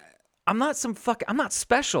 I'm not I'm not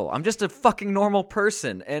special. I'm just a fucking normal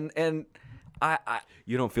person, and I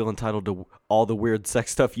you don't feel entitled to all the weird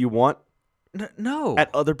sex stuff you want no.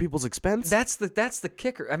 at other people's expense? That's the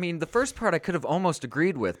kicker. I mean, the first part I could have almost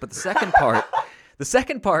agreed with, but the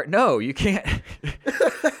second part, no, you can't.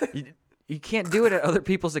 You can't do it at other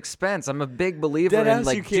people's expense. I'm a big believer in Deadass,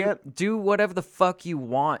 like you can't. do whatever the fuck you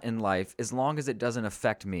want in life as long as it doesn't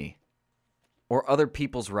affect me or other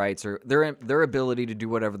people's rights or their ability to do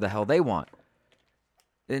whatever the hell they want.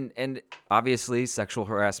 And obviously sexual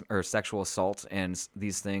harassment or sexual assault and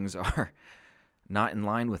these things are not in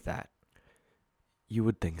line with that. You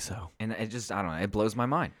would think so. And it just, I don't know, it blows my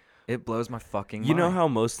mind. It blows my fucking mind. You know how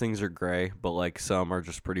most things are gray, but like some are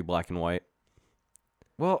just pretty black and white?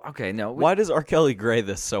 Well, okay, no. Why does R. Kelly gray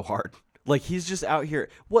this so hard? Like, he's just out here.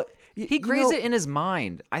 What? He grays it in his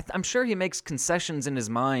mind. I'm sure he makes concessions in his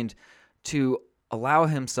mind to allow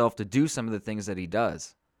himself to do some of the things that he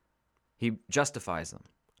does. He justifies them.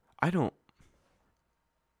 I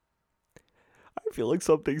feel like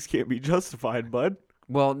some things can't be justified, bud.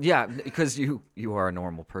 Well, yeah, because you are a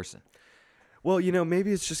normal person. Well,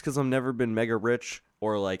 maybe it's just because I've never been mega rich,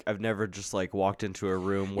 or like I've never just like walked into a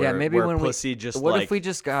room where, maybe where when pussy just what like if we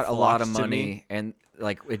just got a lot of flocks to money me? and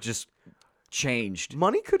like it just changed?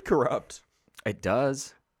 Money could corrupt, It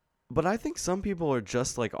does. but I think some people are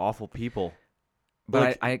just like awful people.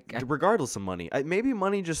 But Like, regardless of money, maybe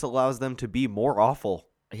money just allows them to be more awful.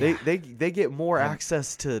 Yeah. They get more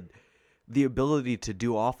access to the ability to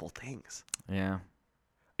do awful things. yeah.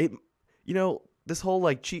 This whole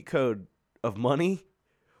like cheat code of money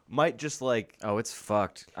might just like Oh, it's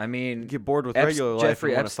fucked. I mean, get bored with regular life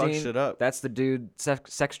Jeffrey and want to fuck Epstein, shit up. That's the dude,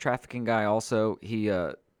 sex trafficking guy. Also, he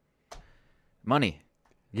money.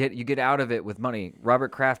 You get out of it with money.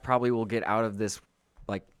 Robert Kraft probably will get out of this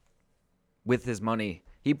like with his money.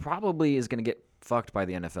 He probably is going to get fucked by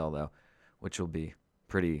the NFL though, which will be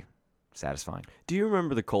pretty satisfying. Do you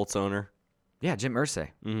remember the Colts owner? Yeah, Jim Irsay.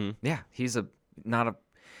 Mm-hmm. Yeah, he's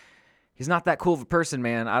not that cool of a person,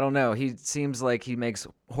 man. I don't know. He seems like he makes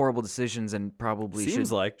horrible decisions and probably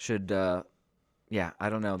should. Yeah, I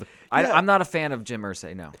don't know. Yeah. I'm not a fan of Jim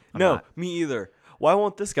Irsay. No, I'm No, not. me either. Why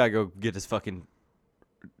won't this guy go get his fucking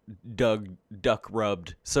duck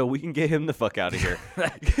rubbed so we can get him the fuck out of here?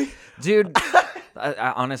 Dude.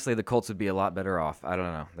 I honestly, the Colts would be a lot better off. I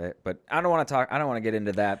don't know, but I don't want to talk. I don't want to get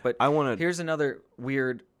into that. But I want to. here's another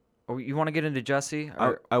weird. Oh, you want to get into Jussie?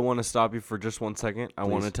 I want to stop you for just 1 second. I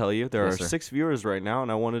want to Please. tell you there Yes, are sir. 6 viewers right now, and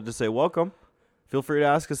I wanted to say welcome. Feel free to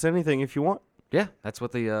ask us anything if you want. Yeah, that's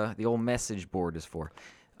what the old message board is for.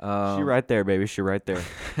 She right there, baby. She right there.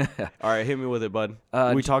 All right, hit me with it, bud.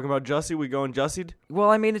 We talking about Jussie? We going Jussied? Well,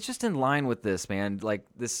 I mean, it's just in line with this, man. Like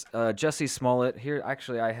this, Jussie Smollett here.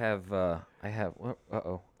 Actually, I have.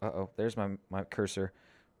 There's my cursor.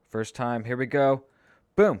 First time. Here we go.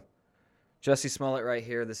 Boom. Jussie Smollett right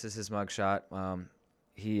here. This is his mugshot. I'm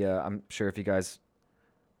sure if you guys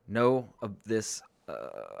know of this,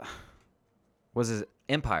 was his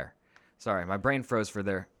Empire. Sorry, my brain froze for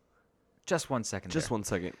there. Just 1 second. Just there. 1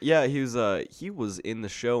 second. Yeah, he was in the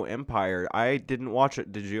show Empire. I didn't watch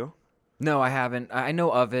it. Did you? No, I haven't. I know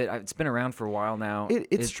of it. It's been around for a while now.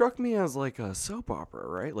 It struck me as like a soap opera,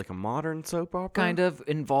 right? Like a modern soap opera. Kind of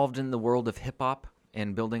involved in the world of hip hop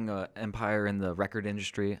and building an empire in the record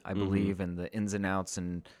industry, I believe, and the ins and outs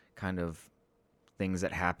and kind of things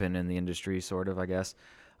that happen in the industry, sort of, I guess.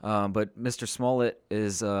 But Mr. Smollett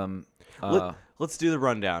is. Let's do the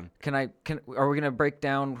rundown. Are we gonna break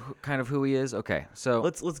down kind of who he is? Okay, so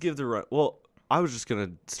Let's give the run. Well, I was just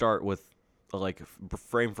gonna start with like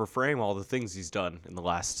frame for frame all the things he's done in the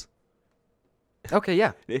last. okay,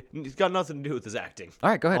 yeah. It's got nothing to do with his acting. All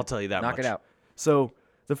right, go ahead. I'll tell you that Knock much. it out. So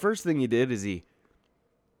the first thing he did is he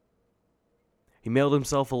mailed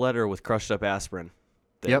himself a letter with crushed up aspirin.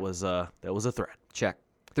 That was a threat. Check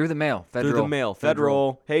through the mail. Federal. Through the mail.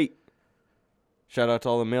 Federal. Hey, shout out to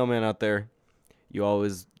all the mailmen out there. You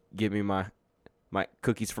always give me my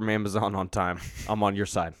cookies from Amazon on time. I'm on your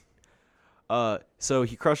side. So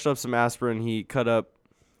he crushed up some aspirin. He cut up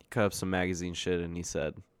some magazine shit, and he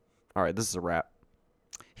said, "All right, this is a wrap."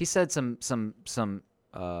 He said some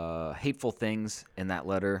hateful things in that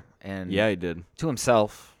letter, and Yeah, he did. to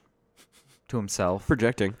himself.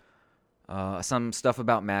 Projecting. Some stuff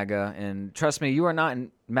about MAGA, and trust me, you are not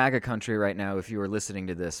in MAGA country right now if you are listening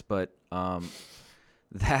to this, but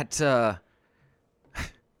that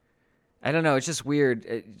I don't know, it's just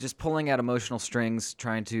weird, just pulling at emotional strings,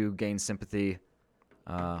 trying to gain sympathy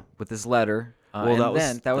with this letter. Well,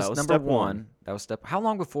 that was number step one. That was step. How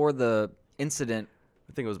long before the incident?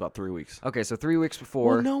 I think it was about 3 weeks. Okay, so 3 weeks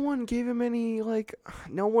before. Well, no one gave him any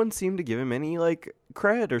no one seemed to give him any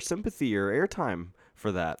cred or sympathy or airtime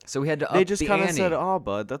for that. So he had to up They just the kind of ante. said, "Oh,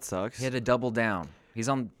 bud, that sucks." He had to double down. He's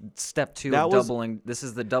on step 2 That of was- doubling. This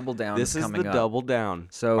is the double down. This is coming the up. double down.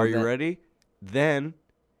 So are you then- ready? Then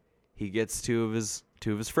he gets two of his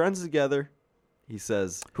friends together. He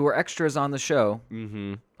says, who are extras on the show,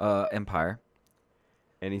 mm-hmm. Empire.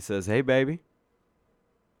 And he says, hey, baby,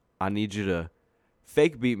 I need you to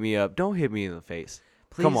fake beat me up. Don't hit me in the face.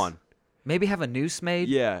 Come Please. on. Maybe have a noose made.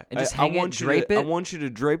 Yeah. And just I hang it, want you drape to, it. I want you to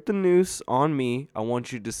drape the noose on me. I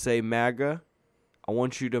want you to say MAGA. I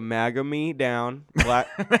want you to MAGA me down. I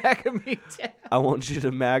want you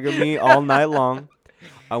to MAGA me all night long.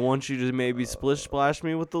 I want you to maybe splish splash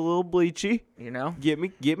me with a little bleachy. You know? Get me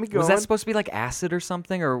going. Was that supposed to be like acid or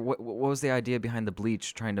something? Or what was the idea behind the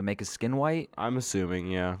bleach? Trying to make his skin white? I'm assuming,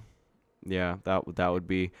 yeah. Yeah, that would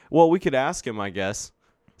be. Well, we could ask him, I guess,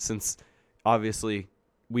 since obviously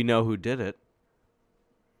we know who did it.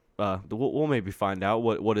 We'll maybe find out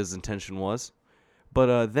what his intention was.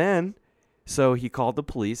 But then, so he called the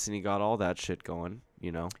police and he got all that shit going,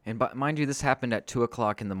 you know. And mind you, this happened at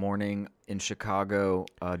 2:00 in the morning in Chicago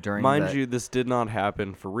during. Mind you, this did not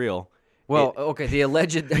happen for real. Well, okay, the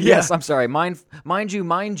alleged. Yes, I'm sorry. Mind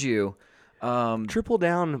you. Triple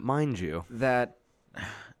down, mind you. That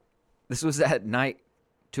this was at night,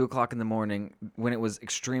 2:00 in the morning, when it was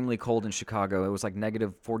extremely cold in Chicago. It was like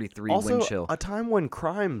negative 43 Also, wind chill. a time when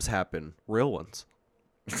crimes happen, real ones.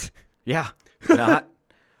 Yeah, not.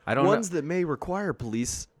 I don't Ones know. that may require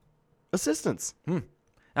police assistance.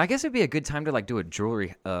 I guess it'd be a good time to like do a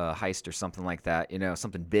jewelry heist or something like that. You know,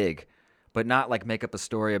 something big, but not like make up a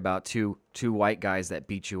story about two white guys that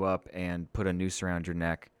beat you up and put a noose around your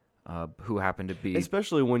neck, who happened to be.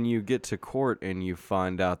 Especially when you get to court and you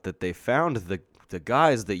find out that they found the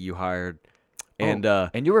guys that you hired, and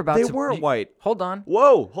and you were about they to. weren't white. Hold on.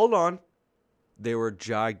 Whoa, hold on. They were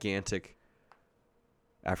gigantic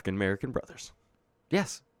African American brothers.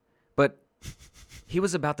 Yes, but he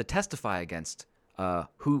was about to testify against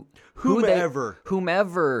Whomever.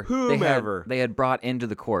 whomever they had brought into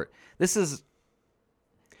the court. This is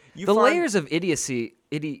You the find- layers of idiocy.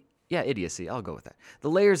 Idiocy. I'll go with that. The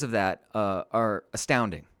layers of that are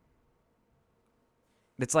astounding.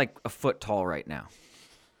 It's like a foot tall right now.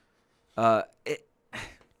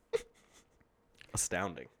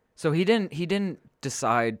 Astounding. So he didn't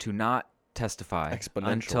decide to not testify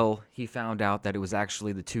Exponential. until he found out that it was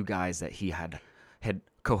actually the two guys that he had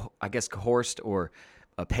coerced or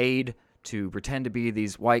paid to pretend to be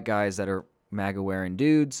these white guys that are MAGA wearing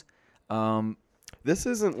dudes. This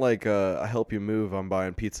isn't like I help you move. I'm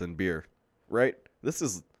buying pizza and beer, right? This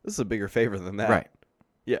is a bigger favor than that, Right.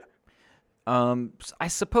 Yeah. I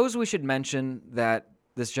suppose we should mention that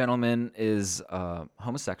this gentleman is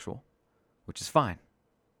homosexual, which is fine.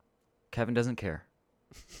 Kevin doesn't care.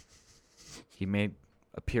 He may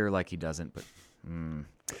appear like he doesn't, but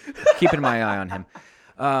keeping my eye on him.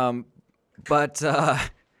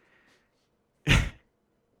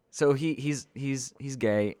 So he's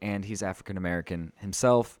gay and he's African American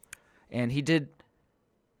himself, and he did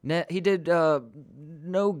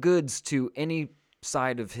no goods to any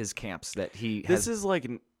side of his camps that he This has is like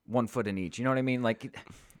 1 foot in each. You know what I mean? Like,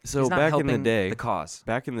 so he's not back in the helping day. the cause.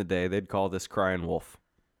 Back in the day, they'd call this crying wolf.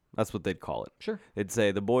 That's what they'd call it. Sure. They'd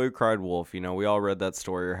say the boy who cried wolf. You know, we all read that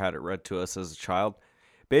story or had it read to us as a child.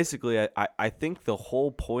 Basically, I think the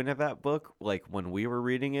whole point of that book, like when we were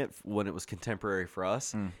reading it, when it was contemporary for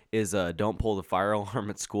us, is don't pull the fire alarm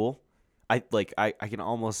at school. I can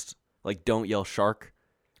almost like don't yell shark.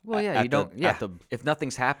 Well, yeah, at you don't. the- Yeah, at the- if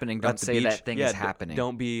nothing's happening, at don't the say beach. that thing Yeah, is happening.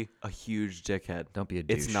 Don't be a huge dickhead. Don't be a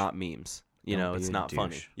It's douche. not memes. You Don't know, be it's a not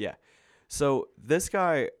funny. douche. Yeah. So this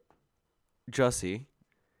guy, Jussie,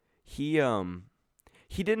 he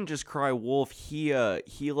didn't just cry wolf. He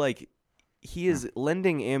is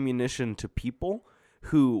lending ammunition to people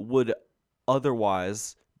who would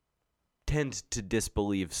otherwise tend to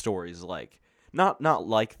disbelieve stories like not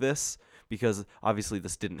like this, because obviously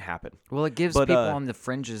this didn't happen. Well, it gives But, people on the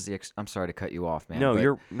fringes the. I'm sorry to cut you off, man. No, but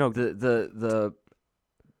you're no. the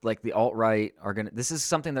like the alt-right are gonna. This is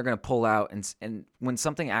something they're gonna pull out, and when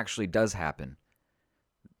something actually does happen,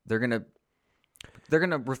 they're gonna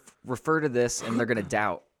refer to this, and they're gonna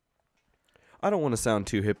doubt. I don't want to sound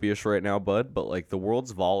too hippie-ish right now, bud, but like the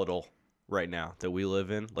world's volatile right now that we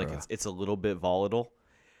live in. Like it's a little bit volatile.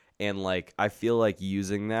 And like I feel like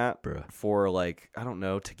using that for like, I don't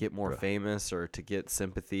know, to get more famous or to get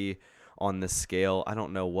sympathy on this scale. I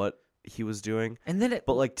don't know what he was doing. And then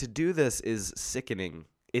But like to do this is sickening.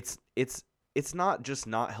 It's not just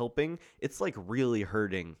not helping, it's like really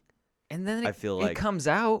hurting. and then I feel it like- comes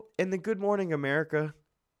out. And the Good Morning America,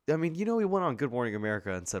 I mean, you know, he went on Good Morning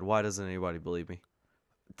America and said, "Why doesn't anybody believe me?"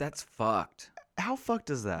 That's fucked. How fucked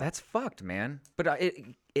is that? That's fucked, man. But it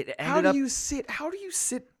ended How up. do you sit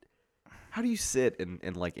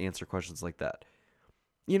and like answer questions like that?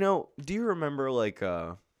 You know, do you remember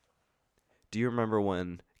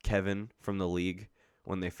when Kevin from the league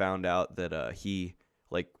when they found out that he,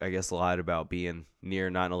 like, I guess lied about being near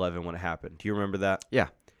 9/11 when it happened. Do you remember that? Yeah.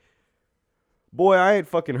 Boy, I ain't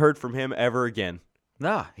fucking heard from him ever again.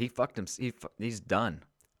 Nah, he fucked him. He's done.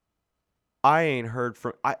 I ain't heard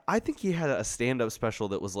from. I think he had a stand-up special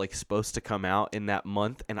that was like supposed to come out in that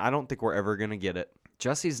month, and I don't think we're ever gonna get it.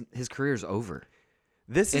 His career's over.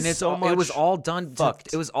 This And is so much. it was all done.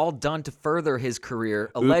 fucked. It was all done to further his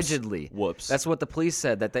career, allegedly. Whoops. That's what the police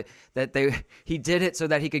said. He did it so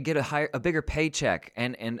that he could get a bigger paycheck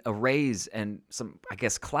and a raise and some, I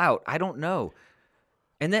guess, clout. I don't know.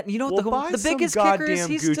 And then Well, buy the some biggest kicker is goddamn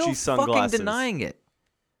he's Gucci still fucking sunglasses. denying it.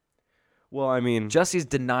 Well, I mean, Jussie's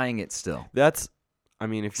denying it still. that's. I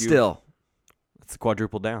mean, if you Still, it's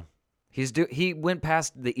quadruple down. he went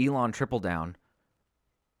past the Elon triple down.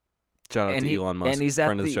 Shout out And to Elon Musk, and he's at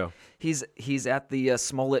friend of the show. He's at the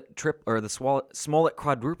Smollett Smollett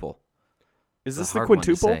quadruple. Is That's this a the hard one to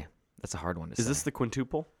quintuple? say. That's a hard one to say. Is this the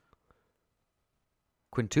quintuple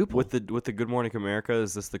quintuple? with the Good Morning America?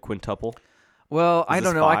 Is this the quintuple? Well, I this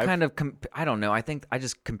don't know. I 5? kind of I don't know. I think I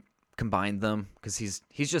just combined them because he's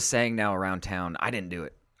just saying now around town. I didn't do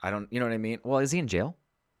it. I don't. You know what I mean? Well, is he in jail?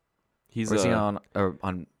 He's Or is he on?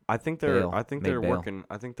 I think they're. bail? I think Made they're bail? working.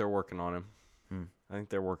 I think they're working on him. Hmm. I think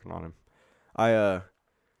they're working on him. I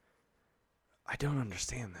don't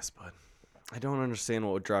understand this, bud. I don't understand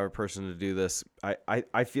what would drive a person to do this.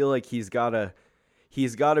 I feel like he's gotta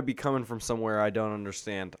be coming from somewhere I don't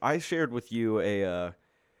understand. I shared with you a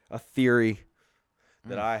theory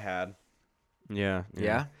that I had. Yeah.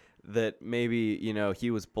 Yeah? That maybe,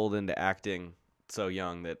 he was pulled into acting so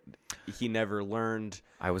young that he never learned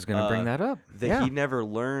I was going to bring that up. that Yeah. he never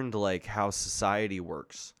learned like how society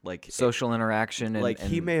works. Like Social interaction and, like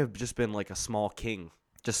he and may have just been like a small king.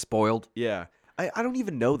 just spoiled. Yeah. I don't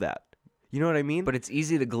even know that. You know what I mean? But it's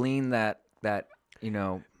easy to glean that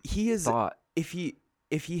he is thought. if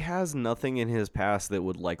he has nothing in his past that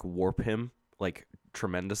would like warp him like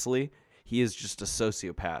tremendously, he is just a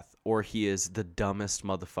sociopath or he is the dumbest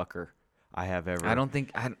motherfucker I have ever. I don't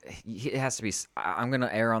think it has to be. I'm going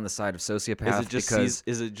to err on the side of sociopath Is it just because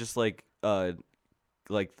is it just like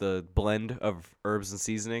the blend of herbs and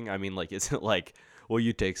seasoning? I mean, like, is it like, well,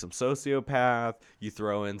 you take some sociopath, you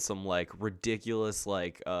throw in some like ridiculous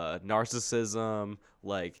like narcissism,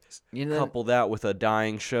 like couple that with a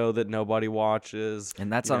dying show that nobody watches, and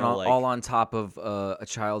that's all on top of a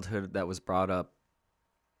childhood that was brought up,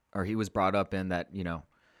 or he was brought up in that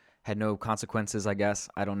had no consequences. I guess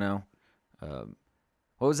I don't know.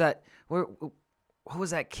 What was that? What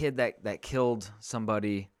was that kid that killed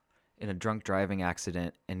somebody in a drunk driving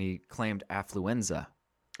accident, and he claimed affluenza?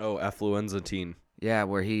 Oh, affluenza teen. Yeah,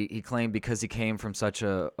 where he claimed because he came from such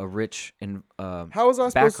a rich How was I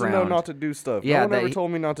supposed to know background. not to do stuff? Yeah, no one that ever he-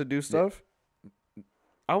 told me not to do stuff.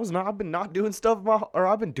 I've been not doing stuff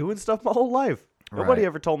I've been doing stuff my whole life. Nobody Right.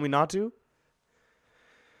 ever told me not to.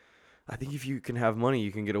 I think if you can have money,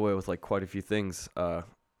 you can get away with like quite a few things.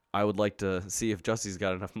 I would like to see if Jussie's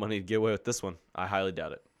got enough money to get away with this one. I highly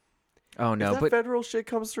doubt it. Oh no, if that but federal shit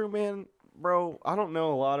comes through, man, bro, I don't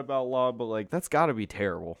know a lot about law, but like that's got to be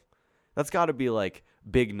terrible. That's got to be like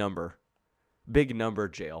big number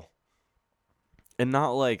jail. And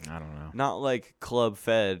not like I don't know. not like club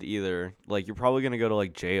fed either. Like you're probably going to go to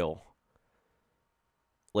like jail.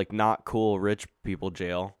 Like not cool rich people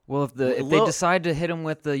jail. Well, if they decide to hit him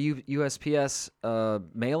with the USPS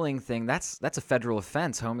mailing thing, that's a federal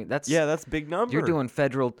offense, homie. That's big number. You're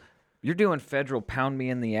doing federal pound me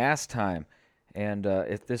in the ass time. And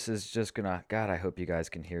if this is just gonna, God, I hope you guys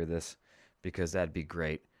can hear this because that'd be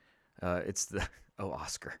great. It's the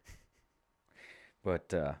Oscar.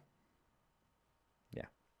 But yeah,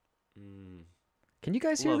 can you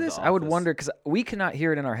guys hear Love The this? I would Office. wonder because we cannot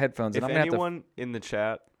hear it in our headphones. If And I'm gonna anyone in the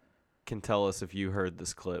chat can tell us if you heard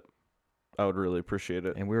this clip, I would really appreciate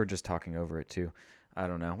it. and we were just talking over it too. I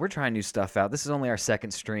don't know. We're trying new stuff out. This is only our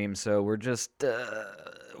second stream, so we're just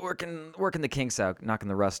working the kinks out, knocking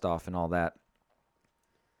the rust off, and all that.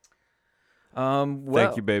 Well,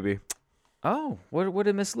 Thank you, baby. Oh, what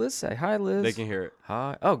did Miss Liz say? Hi, Liz. They can hear it.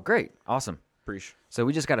 Hi. Oh, great. Awesome. Preach. So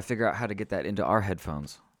we just got to figure out how to get that into our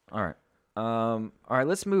headphones. All right. All right.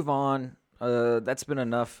 Let's move on. That's been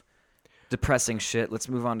enough depressing shit. Let's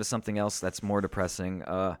move on to something else that's more depressing.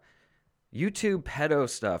 YouTube pedo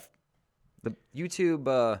stuff. The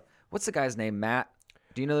YouTube. What's the guy's name? Matt.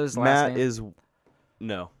 Do you know his last Matt name? is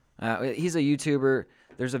no. He's a YouTuber.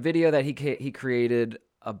 There's a video that he created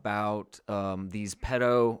about these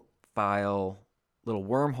pedophile little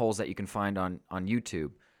wormholes that you can find on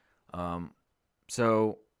YouTube.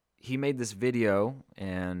 So he made this video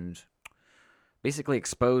and basically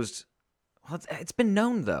exposed Well, it's been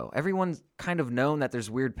known though. Everyone's kind of known that there's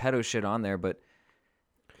weird pedo shit on there, but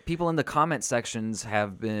people in the comment sections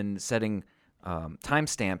have been setting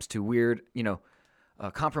timestamps to weird,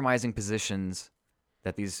 compromising positions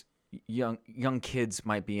that these young kids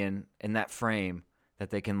might be in that frame that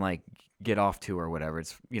they can like get off to or whatever.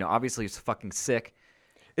 It's obviously it's fucking sick.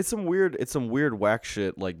 It's some weird whack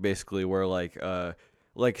shit, like basically where like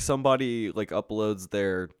somebody like uploads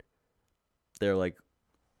their like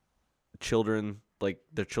children, like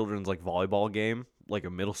their children's like volleyball game, like a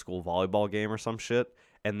middle school volleyball game or some shit,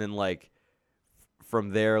 and then like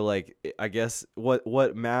from there, like I guess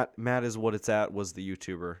what Matt is what it's at was the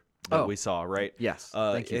YouTuber that we saw, right? Yes.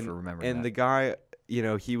 Thank you for remembering and that. the guy,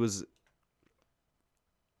 he was,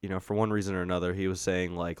 for one reason or another, he was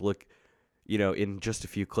saying like, look, in just a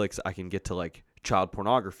few clicks, I can get to like child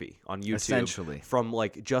pornography on YouTube. Essentially. From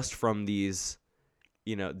like just from these,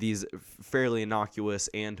 these fairly innocuous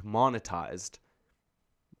and monetized.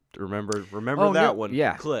 Remember that one?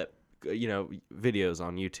 Yeah. Clip. Videos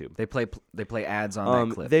on YouTube. They play ads on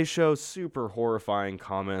that clip. They show super horrifying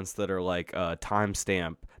comments that are like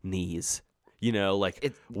timestamp knees.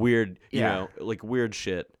 Weird. Like weird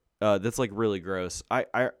shit. That's like really gross.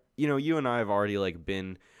 You and I have already like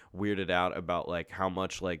been weirded out about like how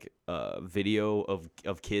much like video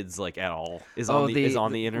of kids like at all is on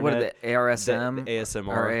the internet. What are the ASMR? ASMR.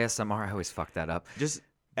 Or ASMR. I always fuck that up. Just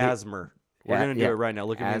ASMR. We're gonna do it right now.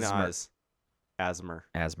 Look at me in the eyes. ASMR.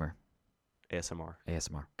 ASMR.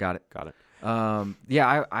 Got it.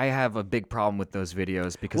 Yeah, I have a big problem with those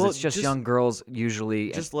videos because it's just young girls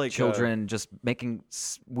usually, just and like children, just making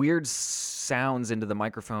weird sounds into the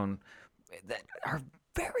microphone that are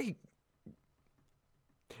very.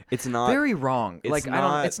 It's not very wrong. It's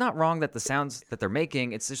It's not wrong that the sounds that they're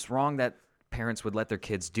making. It's just wrong that parents would let their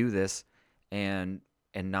kids do this and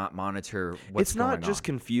not monitor what's going on. It's not just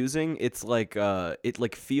confusing. It's like it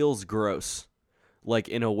like feels gross, like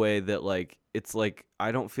in a way that like it's like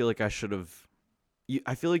I don't feel like I should have.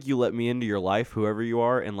 I feel like you let me into your life, whoever you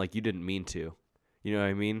are, and like you didn't mean to. You know what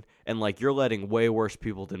I mean? And like you're letting way worse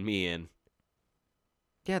people than me in.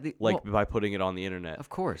 Yeah, by putting it on the internet, of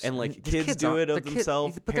course, and like kids do it of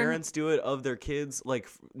themselves, parents do it of their kids, like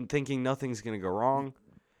thinking nothing's gonna go wrong.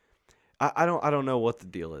 I don't know what the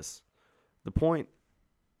deal is. The point,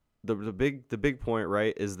 the big point,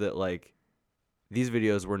 right, is that like these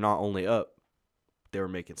videos were not only up, they were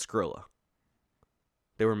making Skrilla.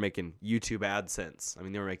 They were making YouTube AdSense. I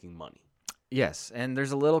mean, they were making money. Yes, and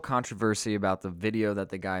there's a little controversy about the video that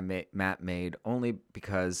the guy Matt made, only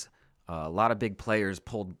because. A lot of big players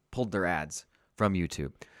pulled their ads from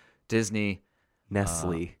YouTube. Disney,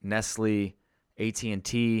 Nestle,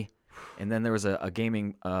 AT&T, and then there was a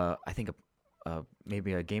gaming, I think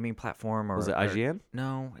maybe a gaming platform or was it IGN?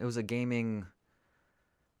 No, it was a gaming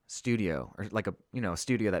studio or like a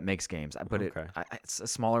studio that makes games. But it's a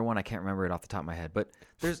smaller one. I can't remember it off the top of my head. But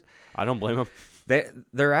there's I don't blame them.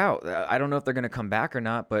 They're out. I don't know if they're going to come back or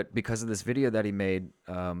not. But because of this video that he made.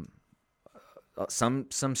 Some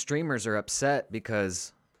streamers are upset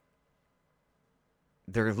because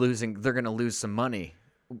they're going to lose some money,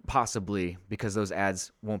 possibly because those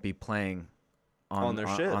ads won't be playing on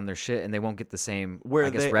their shit, and they won't get the same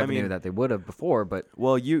revenue that they would have before. But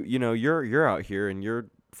you're out here and you're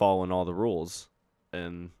following all the rules,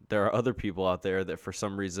 and there are other people out there that for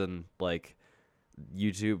some reason like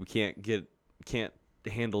YouTube can't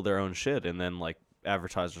handle their own shit, and then like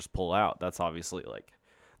advertisers pull out. That's obviously like.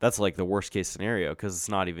 That's like the worst case scenario because it's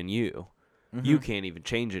not even you. Mm-hmm. You can't even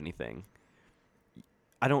change anything.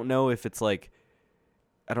 I don't know if there's like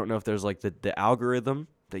the algorithm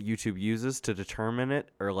that YouTube uses to determine it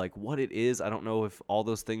or like what it is. I don't know if all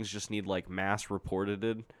those things just need like mass reported,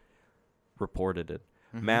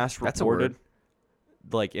 Mm-hmm. Mass That's a word. reported,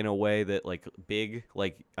 like in a way that like big,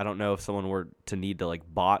 like I don't know if someone were to need to like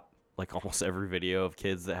bot like almost every video of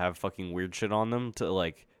kids that have fucking weird shit on them to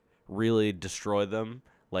like really destroy them.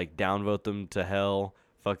 Like downvote them to hell,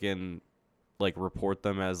 fucking like report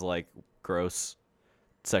them as like gross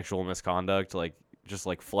sexual misconduct, like just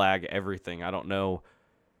like flag everything. I don't know.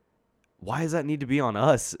 Why does that need to be on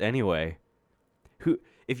us anyway?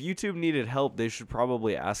 If YouTube needed help, they should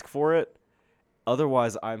probably ask for it.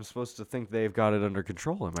 Otherwise, I'm supposed to think they've got it under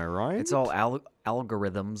control. Am I right? It's all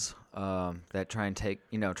algorithms that try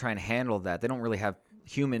and handle that. They don't really have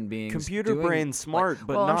human beings. Computer brain smart,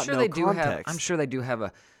 but not I'm sure no they context. I'm sure they do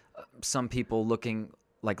have some people looking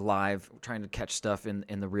like live, trying to catch stuff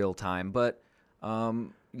in the real time. But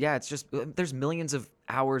it's just there's millions of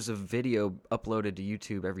hours of video uploaded to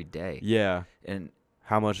YouTube every day. Yeah, and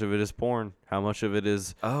how much of it is porn, how much of it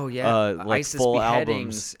is Oh yeah, like ISIS full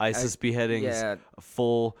beheadings, albums, ISIS beheadings, yeah.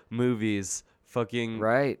 full movies, fucking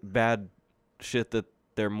Right. bad shit that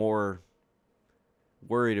they're more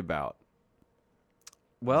worried about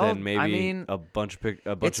Well, than maybe I mean, a bunch of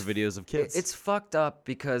it's- videos of kids. It's fucked up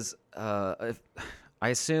because I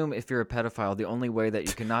assume if you're a pedophile, the only way that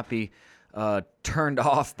you cannot be turned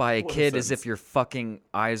off by a kid is if your fucking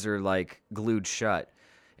eyes are like glued shut,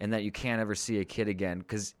 and that you can't ever see a kid again.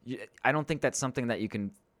 Because I don't think that's something that you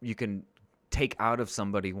can take out of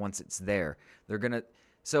somebody once it's there. They're gonna.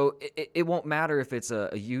 So it won't matter if it's a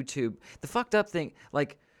YouTube. The fucked up thing,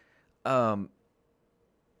 like, the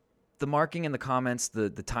marking in the comments, the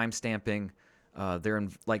time stamping, they're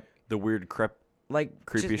in like. the weird creepy Why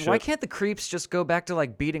shit. can't the creeps just go back to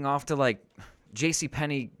like beating off to like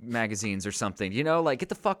JCPenney magazines or something? You know, like get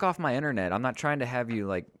the fuck off my internet. I'm not trying to have you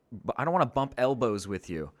like. I don't want to bump elbows with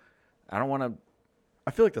you. I don't want to.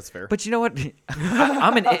 I feel like that's fair. But you know what?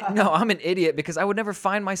 I'm an idiot because I would never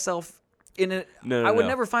find myself in a. No, I would no.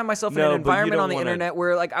 never find myself No, in an but you environment don't on the wanna- internet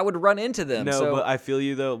where like I would run into them. No, so but I feel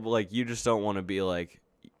you though. Like you just don't want to be like,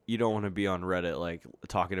 you don't want to be on Reddit like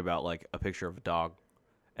talking about like a picture of a dog,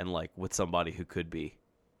 and like with somebody who could be,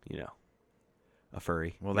 you know, a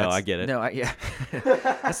furry. well, no, I get it. No, yeah,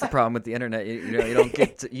 that's the problem with the internet. You know,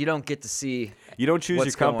 you don't get to see You don't choose what's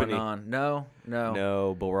your company. going on. No.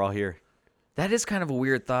 No, but we're all here. That is kind of a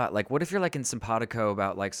weird thought. Like, what if you're like in simpatico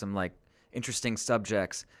about like some like interesting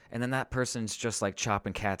subjects, and then that person's just like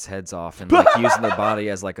chopping cats' heads off and like using their body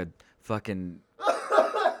as like a fucking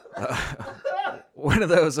one of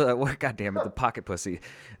those. God damn it, the pocket pussy,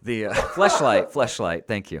 the fleshlight.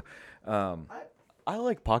 Thank you. I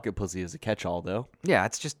like pocket pussy as a catch-all though. Yeah,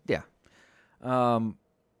 it's just yeah.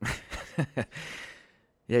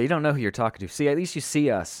 Yeah, you don't know who you're talking to. See, at least you see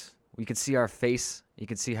us. You can see our face. You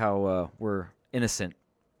can see how we're innocent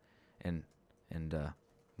and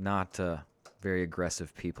not very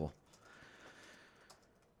aggressive people.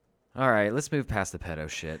 All right, let's move past the pedo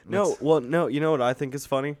shit. No, well, no. You know what I think is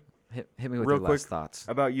funny hit me with real your quick, last thoughts.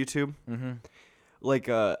 about YouTube? Mm-hmm. Like,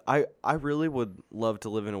 I really would love to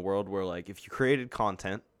live in a world where, like, if you created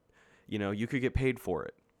content, you know, you could get paid for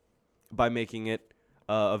it by making it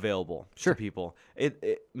available Sure. to people.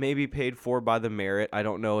 It may be paid for by the merit. I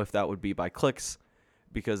don't know if that would be by clicks,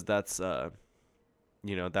 because that's,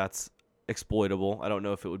 you know, that's exploitable. I don't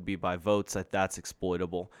know if it would be by votes. That's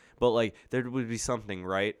exploitable. But, like, there would be something,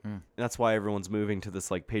 right? That's why everyone's moving to this,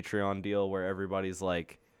 like, Patreon deal where everybody's,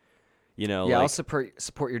 like, you know, Yeah, like, I'll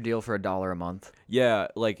support your deal for $1 a month. yeah,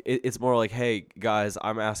 like it's more like, hey guys,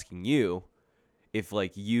 I'm asking you if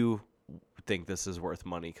like you think this is worth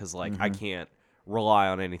money, because like I can't rely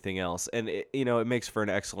on anything else, and you know, it makes for an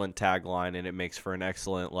excellent tagline, and it makes for an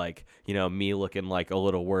excellent, like, you know, me looking like a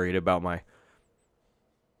little worried about my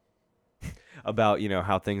about, you know,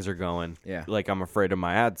 how things are going. Yeah. Like I'm afraid of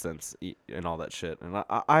my AdSense and all that shit, and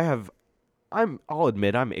I'll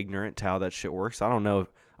admit I'm ignorant to how that shit works. I don't know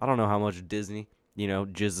how much Disney, you know,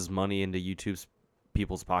 jizzes money into YouTube's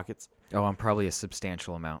people's pockets. Oh, I'm probably a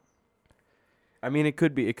substantial amount. I mean, it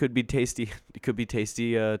could be tasty. It could be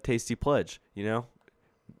tasty pledge, you know?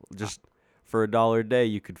 Just for $1 a day,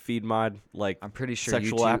 you could feed my like I'm pretty sure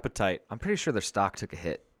sexual YouTube- appetite. I'm pretty sure their stock took a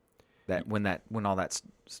hit. When all that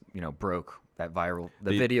broke, that viral,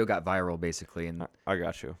 the video got viral basically, and I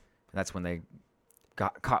got you. that's when they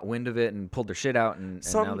got caught wind of it and pulled their shit out, and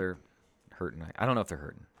now they're hurting. I don't know if they're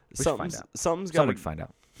hurting. We should find out. Something's got Someone to find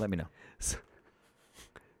out. Let me know.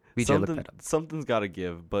 BJ, look that up. something's got to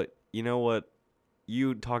give. But you know what?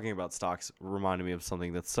 You talking about stocks reminded me of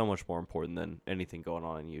something that's so much more important than anything going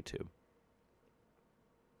on YouTube.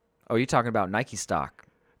 Oh, you talking about Nike stock?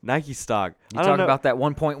 Nike stock. You I don't talking know- about that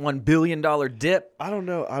 $1.1 billion dip? I don't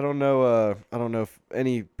know. I don't know if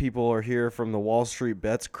any people are here from the Wall Street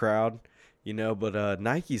Bets crowd, you know, but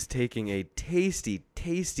Nike's taking a tasty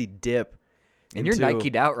dip. And you're into-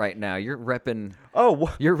 Nike'd out right now. You're repping.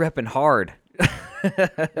 Oh, You're repping hard.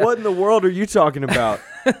 what in the world are you talking about?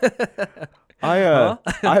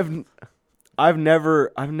 I've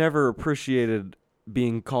never appreciated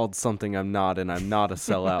being called something I'm not, and I'm not a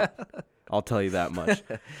sellout. I'll tell you that much.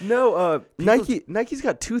 No, Nike's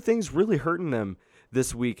got two things really hurting them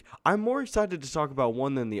this week. I'm more excited to talk about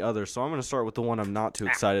one than the other, so I'm going to start with the one I'm not too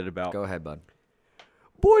excited about. Go ahead, bud.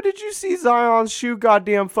 Boy, did you see Zion's shoe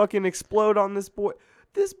goddamn fucking explode on this boy?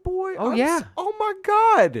 This boy. Oh, yeah. Oh my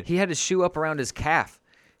God. He had his shoe up around his calf.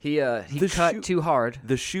 He cut shoe- too hard.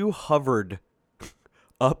 The shoe hovered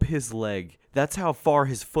up his leg. That's how far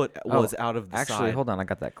his foot was out of the Actually, side. hold on. I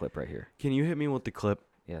got that clip right here. Can you hit me with the clip?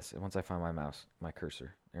 Yes, once I find my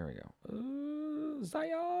cursor. There we go.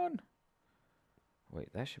 Zion.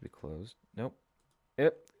 Wait, that should be closed. Nope.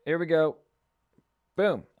 Yep. Here we go.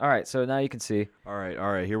 Boom. All right, so now you can see All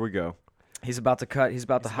right, here we go. he's about to cut. He's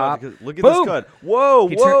about to He's about hop. to look at Boom! this cut. Whoa,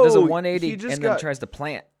 He whoa! does a He 180 just and got, then tries to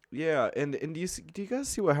plant. Yeah, and do you guys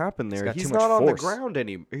see what happened there? got He's too much not on the force. ground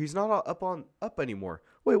anymore. He's not up anymore.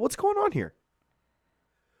 Wait, what's going on here?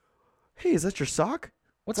 Hey, is that your sock?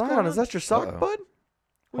 What's Don, going on? is that your sock, Uh-oh. bud?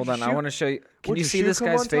 Hold on, I want to show you. Can would you your see shoe this come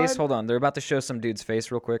guy's face? untied? Hold on. They're about to show some dude's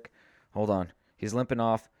face real quick. Hold on. He's limping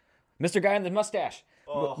off. Mr. Guy in the mustache.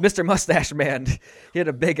 Mr. Mustache Man. He had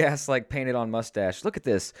a big ass like painted on mustache. Look at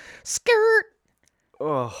this. Skirt.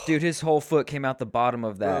 Oh, Dude, his whole foot came out the bottom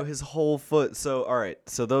of that. bro, his whole foot. So, all right.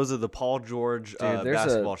 So those are the Paul George Dude, there's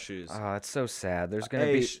basketball shoes. Oh, it's so sad. There's gonna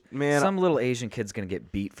Hey, be man, some little Asian kid's gonna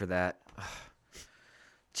get beat for that.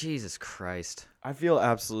 Jesus Christ. I feel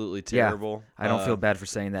absolutely terrible. I don't feel Uh, bad for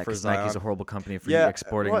saying that for because Nike's a Zion. horrible company for Yeah,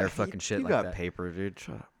 exporting what? their fucking shit you like got that. paper, dude.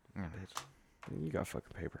 Shut up. Yeah, bitch. You got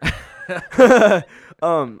fucking paper.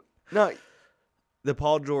 No, the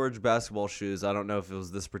Paul George basketball shoes. I don't know if it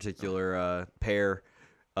was this particular pair.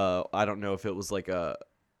 I don't know if it was like a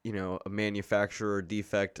manufacturer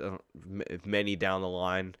defect. If many down the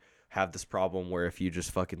line have this problem where if you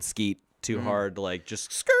just fucking skeet too hard, like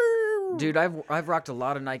just skirt. Dude, I've rocked a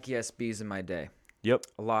lot of Nike SBs in my day. Yep.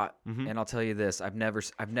 A lot. And I'll tell you this, I've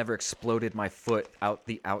never exploded my foot out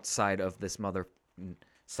the outside of this mother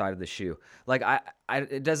side of the shoe. Like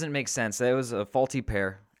it doesn't make sense. That was a faulty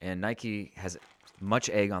pair and Nike has much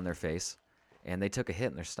egg on their face and they took a hit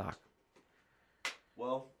in their stock.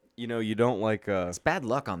 Well, you don't like It's bad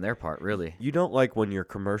luck on their part, really. you don't like when your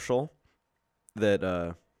commercial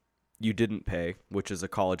that you didn't pay, which is a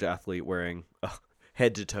college athlete wearing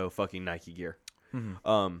head to toe fucking Nike gear.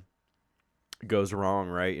 Goes wrong,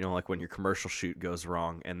 right? Like when your commercial shoot goes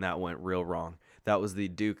wrong, and that went real wrong. That was the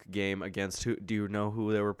Duke game against who? Do you know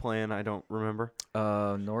who they were playing? I don't remember.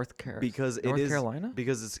 North Carolina. Because North it is Carolina?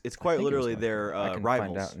 Because it's I quite think it was literally North their Carolina. I can rivals.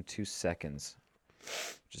 find out in 2 seconds.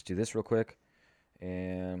 Just do this real quick.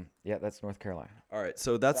 And yeah, that's North Carolina. All right,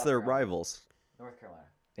 so that's South their Carolina. rivals. North Carolina.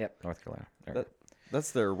 Yep, North Carolina. There. That,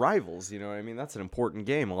 that's their rivals. You know what I mean? That's an important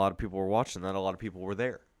game. A lot of people were watching that. A lot of people were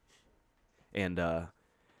there. And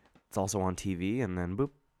it's also on TV. And then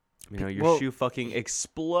boop, your Well, shoe fucking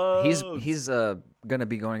explodes. He's gonna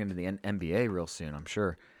be going into the NBA real soon, I'm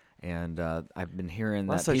sure. And I've been hearing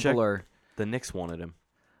Last that I people checked, are. The Knicks wanted him.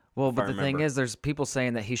 Well, but I the thing remember. is, there's people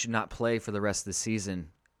saying that he should not play for the rest of the season,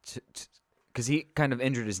 because he kind of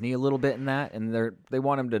injured his knee a little bit in that, and they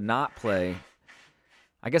want him to not play.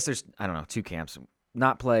 I guess there's 2 camps,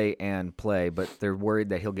 not play and play, but they're worried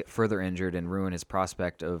that he'll get further injured and ruin his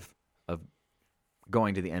prospect of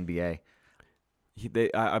going to the NBA.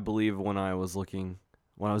 I believe when I was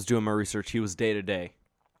doing my research, he was day to day,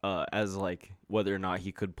 as like whether or not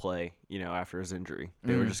he could play. After his injury,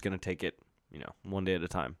 they were just gonna take it, one day at a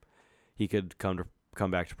time. He could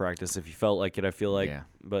come back to practice if he felt like it. I feel like, Yeah.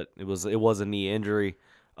 but it was a knee injury.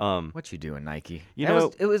 What you doing, Nike? You That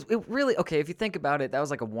know- it really okay. If you think about it, that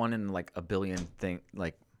was like a 1 in like a billion thing.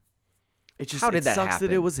 Like, It just How did it that sucks that it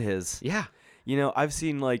happen? was his. yeah, I've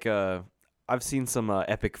seen some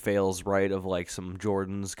epic fails, right, of like some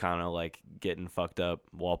Jordans kind of like getting fucked up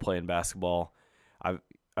while playing basketball.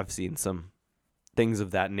 I've seen some things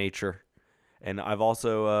of that nature, and I've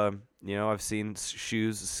also I've seen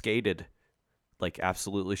shoes skated, like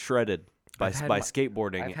absolutely shredded by I've had by my-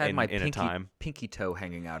 skateboarding I've had in my a time, pinky toe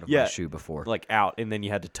hanging out of Yeah. my shoe before. like out, and then you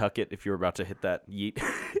had to tuck it if you were about to hit that yeet.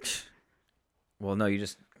 Well, no, you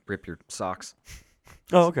just rip your socks.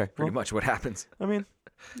 Oh, okay. Pretty much what happens. I mean,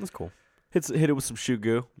 that's cool. Hit it with some shoe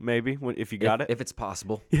goo, maybe if you got if it's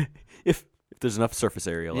possible. it. If there's enough surface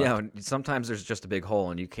area left. Yeah, and sometimes there's just a big hole,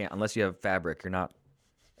 and you can't unless you have fabric. You're not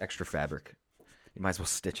extra fabric. You might as well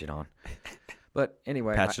stitch it on. But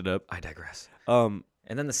anyway, Patch it up. I digress. Um.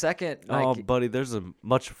 And then the second Oh, Nike. buddy, there's a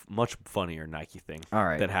much funnier Nike thing. All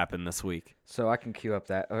right. That happened this week. So I can cue up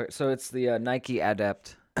that. All right, so it's the Nike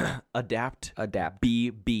Adapt. Adapt. Adapt.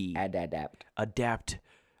 BB. Adapt. Adapt.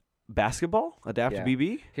 Basketball. Adapt Yeah.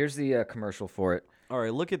 BB. Here's the commercial for it. All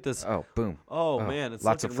right, look at this. Oh, boom. Oh, man, it's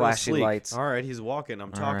lots of looking real flashy sleek. lights. All right, he's walking. I'm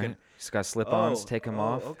All talking. right. He's got slip-ons. Oh, Take them oh,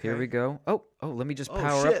 off. Here okay. we go. Oh, let me just Oh,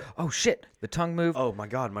 power shit. up. Oh shit! The tongue move. Oh my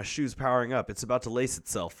God, my shoe's powering up. It's about to lace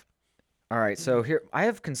itself. All right, so here I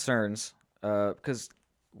have concerns because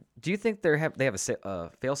do you think they have a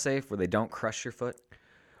fail safe where they don't crush your foot?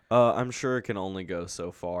 I'm sure it can only go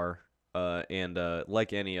so far. And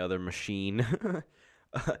like any other machine,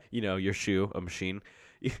 your shoe, a machine,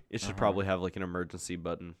 it should probably have like an emergency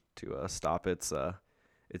button to stop its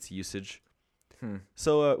usage.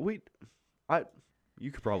 So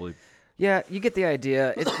you could probably Yeah, you get the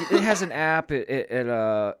idea. It has an app.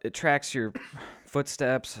 It tracks your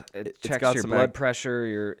footsteps. It It's checks got your some blood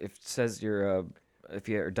pressure. If it says if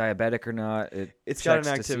you're diabetic or not. It's got an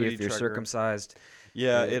checks to see activity if you're tracker. circumcised.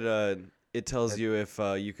 Yeah, it tells you if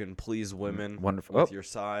you can please women Wonderful. with Oh. your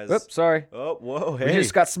size. Oops, sorry. Oh, whoa, hey. You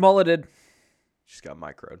just got smulleted. Just got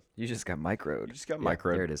microed. You just got microed. You just got Yeah,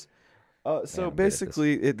 microed. There it is. So I'm good at this.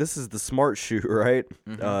 basically, this is the smart shoe, right?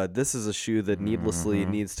 This is a shoe that needlessly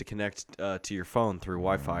needs to connect to your phone through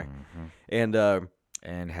Wi-Fi, and And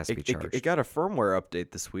it has to be charged. it got a firmware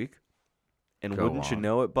update this week. And Go wouldn't you on.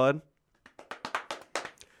 know it, bud?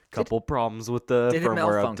 Couple problems with the Did it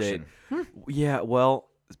firmware malfunction? update. Yeah, well,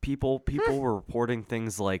 people were reporting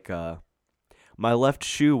things like my left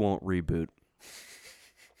shoe won't reboot.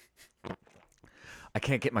 I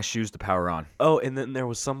can't get my shoes to power on. Oh, and then there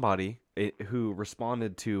was somebody who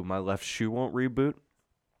responded to my left shoe won't reboot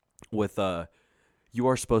with you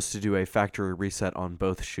are supposed to do a factory reset on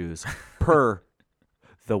both shoes per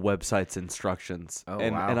the website's instructions. Oh,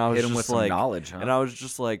 and, wow. And I was Hit 'em just with some like, knowledge, huh? And I was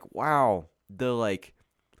just like, wow,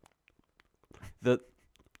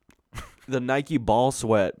 the Nike ball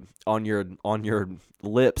sweat on your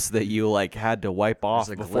lips that you like had to wipe off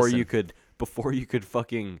a before you glisten. could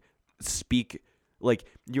fucking speak. Like,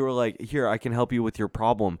 you were like, here, I can help you with your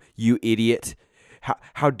problem, you idiot.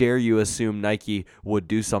 How dare you assume Nike would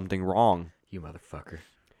do something wrong? You motherfucker.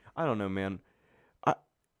 I don't know, man.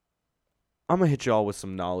 I'm gonna hit y'all with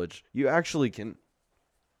some knowledge. You actually can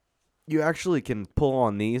pull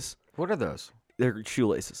on these. What are those? They're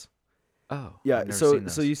shoelaces. Oh. Yeah, I've never so seen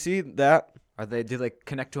those. you see that? Do they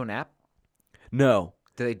connect to an app? No.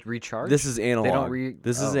 Do they recharge? This is analog. They don't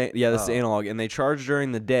this is oh. this is Oh. analog, and they charge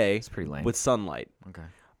during the day It's pretty lame. with sunlight. Okay.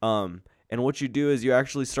 And what you do is you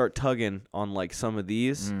actually start tugging on like some of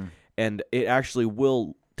these, and it actually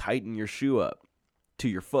will tighten your shoe up to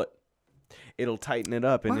your foot. It'll tighten it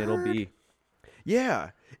up, and it'll be. Yeah,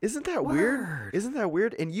 isn't that weird? Word. Isn't that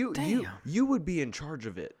weird? And you Damn. would be in charge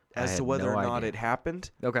of it I as to had whether no or not idea. it happened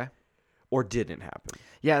Okay. or didn't happen.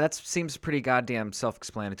 Yeah, that seems pretty goddamn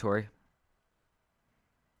self-explanatory.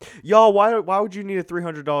 Y'all, why would you need a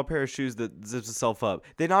 $300 pair of shoes that zips itself up?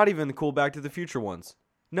 They're not even the cool Back to the Future ones.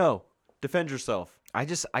 No, defend yourself.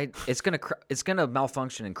 It's gonna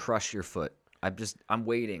malfunction and crush your foot. I'm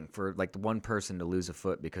waiting for like the one person to lose a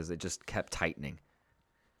foot because it just kept tightening.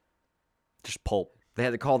 Just pulp. They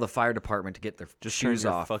had to call the fire department to get their Just turn shoes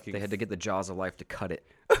your off. fucking They had to get the jaws of life to cut it.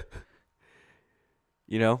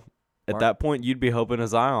 You know, at that point, you'd be hoping a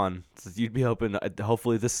Zion. You'd be hoping,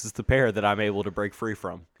 hopefully, this is the pair that I'm able to break free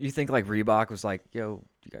from. You think like Reebok was like, "Yo,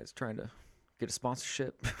 you guys trying to get a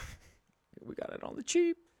sponsorship? We got it on the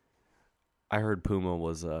cheap." I heard Puma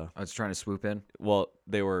was, I was trying to swoop in. well,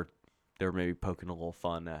 they were maybe poking a little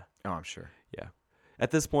fun. Oh, I'm sure. Yeah.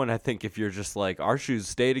 At this point, I think if you're just like, our shoes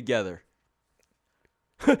stay together.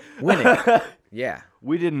 Winning. Yeah.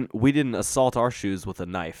 We didn't assault our shoes with a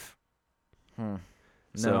knife.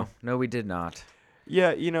 So- No, we did not.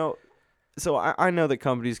 Yeah, you know, so I know that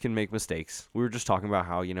companies can make mistakes. We were just talking about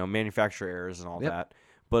how, you know, manufacturer errors and all Yep. that.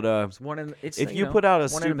 But if you know, put out a one in a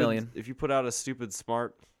stupid million. if you put out a stupid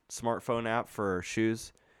smartphone app for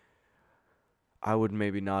shoes, I would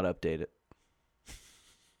maybe not update it.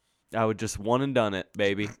 I would just one and done it,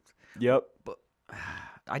 baby. Yep.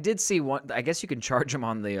 I did see one. I guess you can charge them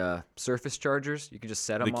on the Surface chargers. You can just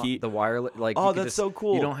set them key- on the wireless. Like, Oh, you can that's just- so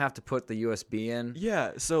cool. You don't have to put the USB in.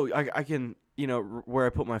 Yeah, so I can, you know, where I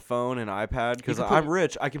put my phone and iPad, because can put- I'm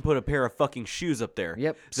rich, I can put a pair of fucking shoes up there.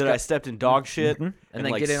 Yep. That I stepped in dog shit and then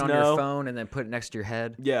like get it on snow. your phone and then put it next to your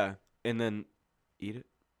head. Yeah, and then eat it.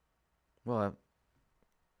 Well,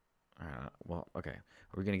 okay.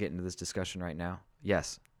 Are we gonna get into this discussion right now?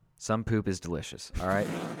 Yes. Some poop is delicious. All right.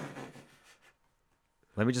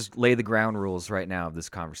 Let me just lay the ground rules right now of this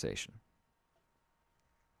conversation.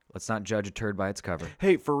 Let's not judge a turd by its cover.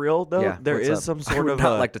 Hey, for real though, Yeah, there what's is up? some I sort would of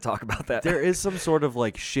not like to talk about that. there is some sort of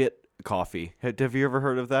like shit coffee. Have you ever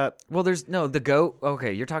heard of that? Well, there's the goat.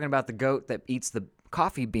 Okay, you're talking about the goat that eats the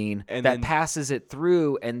coffee bean And that then- passes it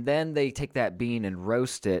through, and then they take that bean and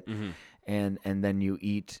roast it, and then you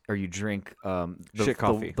eat or you drink Shit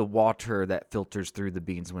coffee. the water that filters through the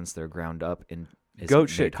beans once they're ground up and is Goat made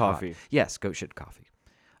shit hot. coffee. Yes, goat shit coffee.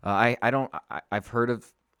 I've heard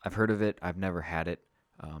of it. I've never had it.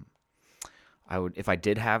 I would, if I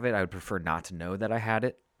did have it, I would prefer not to know that I had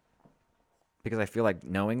it, because I feel like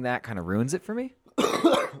knowing that kind of ruins it for me.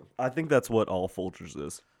 I think that's what all Folgers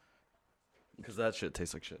is. Because that shit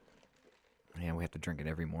tastes like shit. Man, we have to drink it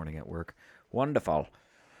every morning at work. Wonderful.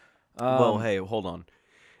 Well, hey, hold on.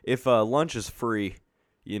 If lunch is free,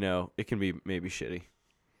 you know, it can be maybe shitty.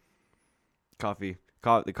 Coffee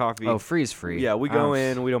The coffee. Oh, freeze free. Yeah, we go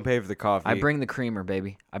in. We don't pay for the coffee. I bring the creamer,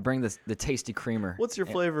 baby. I bring the tasty creamer. What's your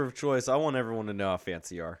flavor of choice? I want everyone to know how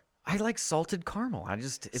fancy you are. I like salted caramel.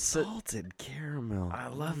 It's Salted caramel. I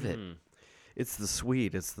love it. It's the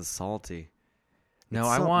sweet. It's the salty. No, It's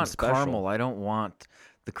I something want special. caramel. I don't want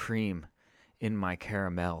the cream in my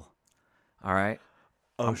caramel. All right?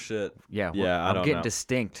 Oh shit. Yeah. Yeah, I I'm don't getting know.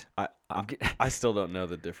 distinct. I still don't know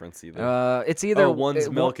the difference either. It's either one's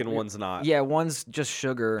milk and one's not. Yeah, one's just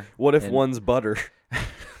sugar. What if and- one's butter?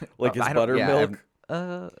 Like is I don't- buttermilk?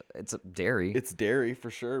 It's a dairy. It's dairy for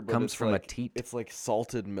sure, but Comes it's from a like, teat. It's like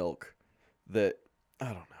salted milk that I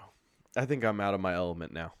don't know. I think I'm out of my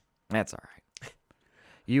element now. That's all right.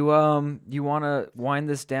 You want to wind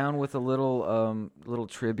this down with a little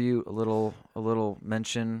tribute, a little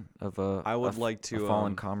mention of I would like a to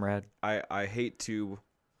fallen comrade. I hate to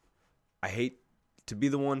be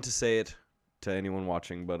the one to say it to anyone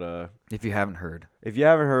watching, but If you haven't heard, if you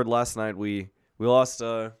haven't heard, last night we lost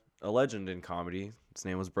a legend in comedy. His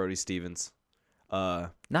name was Brody Stevens.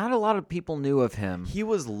 not a lot of people knew of him. He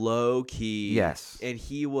was low key. Yes. And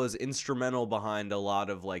he was instrumental behind a lot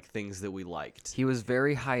of like things that we liked. He was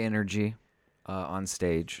very high energy on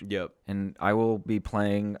stage. Yep. And I will be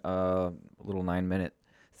playing a little 9-minute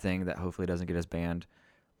thing that hopefully doesn't get us banned.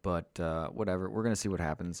 But whatever, we're gonna see what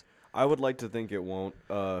happens. I would like to think it won't.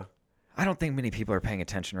 I don't think many people are paying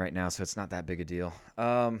attention right now, so it's not that big a deal.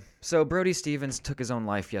 So Brody Stevens took his own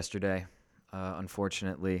life yesterday,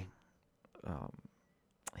 unfortunately.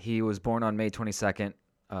 He was born on May 22nd,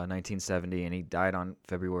 1970, and he died on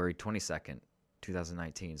February 22nd,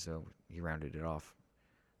 2019. So he rounded it off,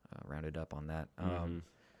 rounded up on that.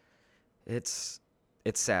 It's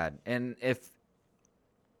sad, and if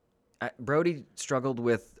Brody struggled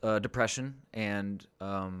with depression and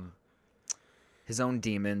his own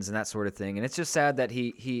demons and that sort of thing, and it's just sad that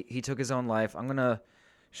he took his own life. I'm gonna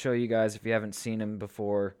show you guys if you haven't seen him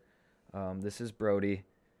before. This is Brody.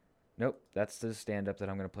 Nope, that's the stand-up that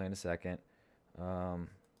I'm gonna play in a second.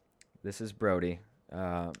 This is Brody.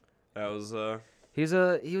 That was He was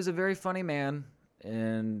a very funny man,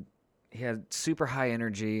 and he had super high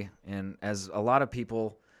energy. And as a lot of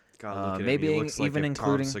people, God, look at maybe him. He looks like even if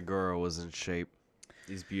including Tom Segura was in shape.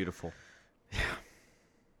 He's beautiful.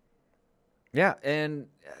 yeah, and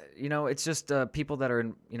it's just people that are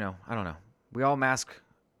in, I don't know. We all mask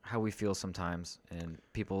how we feel sometimes, and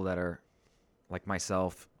people that are like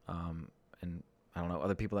myself, and I don't know,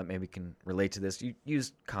 other people that maybe can relate to this. You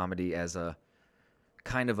use comedy as a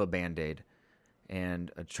kind of a Band-Aid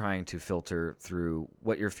and trying to filter through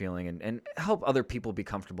what you're feeling and help other people be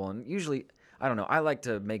comfortable. And usually, I don't know, I like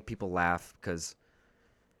to make people laugh because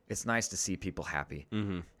it's nice to see people happy.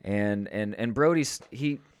 Mm-hmm. And Brody,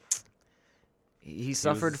 he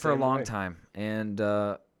suffered the for a same long way. time,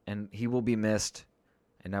 and he will be missed.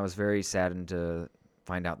 And I was very saddened to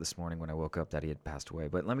find out this morning when I woke up that he had passed away.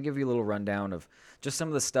 But let me give you a little rundown of just some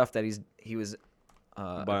of the stuff that he was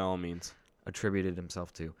By all means. attributed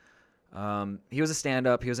himself to. He was a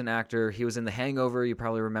stand-up. He was an actor. He was in The Hangover. You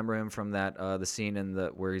probably remember him from that the scene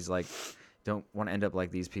where he's like, "Don't want to end up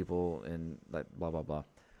like these people," and like blah blah blah.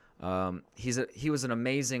 He was an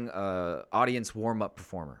amazing audience warm-up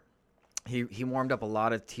performer. He warmed up a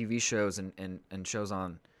lot of TV shows and shows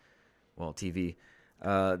on, well, TV.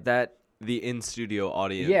 That The in-studio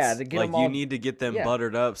audience. Yeah, to get like them all- you need to get them yeah.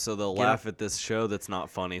 buttered up so they'll Get 'em- laugh at this show that's not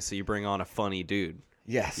funny. So you bring on a funny dude.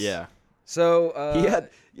 yes, Yeah. So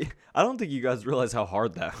I don't think you guys realize how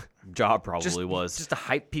hard that job probably was. just to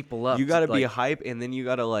hype people up. You got to like, be hype, and then you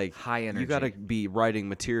got to like high You got to energy. be writing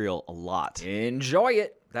material a lot. enjoy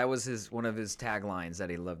it. That was one of his taglines that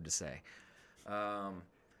he loved to say.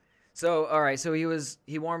 So all right, so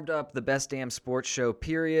he warmed up the Best Damn Sports Show,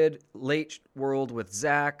 period. Late World with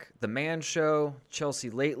Zach, The Man Show, Chelsea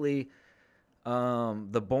Lately,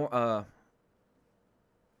 the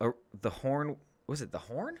Horn. Was it The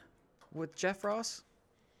Horn with Jeff Ross?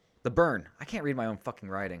 The Burn. I can't read my own fucking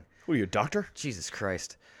writing. Who are you, a doctor? Jesus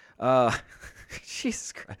Christ.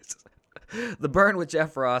 Jesus Christ. The Burn with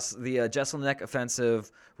Jeff Ross, the Jesselneck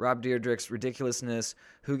Offensive, Rob Dyrdek's Ridiculousness,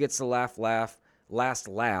 Who Gets the Last Laugh,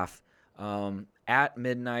 At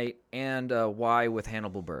Midnight, and Why with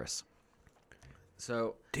Hannibal Buress.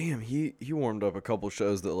 So, Damn, he warmed up a couple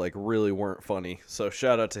shows that like really weren't funny. So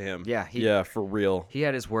shout out to him. Yeah, yeah, for real. he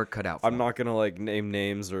had his work cut out for I'm him. not gonna like name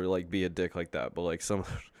names or like be a dick like that, but like some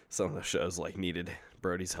of the shows like needed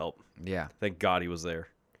Brody's help. Yeah. Thank God he was there.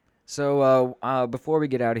 So before we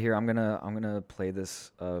get out of here, I'm gonna play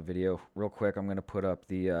this video real quick. I'm gonna put up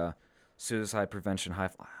the suicide prevention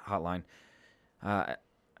hotline. Yo,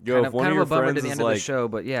 kind if one of of your a bummer friends to the is end of the like, show,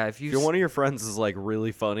 but yeah, if if one of your friends is like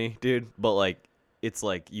really funny, dude, but like it's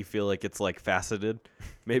like you feel like it's like faceted,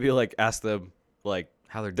 maybe like ask them like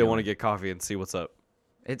How they're they doing. want to get coffee and see what's up.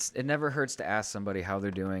 It never hurts to ask somebody how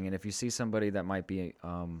they're doing, and if you see somebody that might be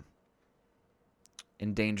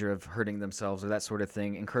in danger of hurting themselves or that sort of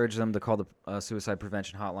thing, encourage them to call the suicide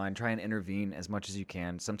prevention hotline. Try and intervene as much as you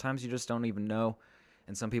can. Sometimes you just don't even know,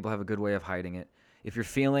 and some people have a good way of hiding it. If you're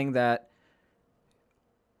feeling that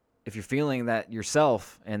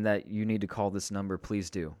yourself and that you need to call this number, please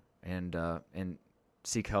do and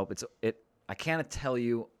seek help. I can't tell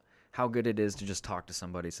you how good it is to just talk to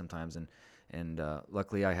somebody sometimes, and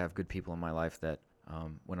luckily I have good people in my life that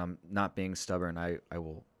when I'm not being stubborn, I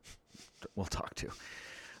will talk to.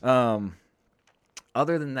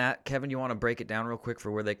 Other than that, Kevin, you want to break it down real quick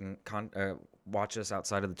for where they can watch us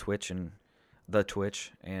outside of the Twitch and the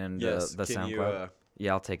Yes, can SoundCloud? you,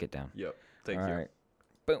 Yeah, I'll take it down. Yep. Thank All you. right.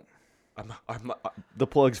 Boom. The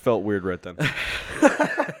plugs felt weird right then.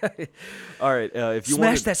 All right. If you Smash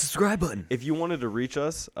wanted, that subscribe button. if you wanted to reach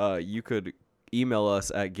us, you could email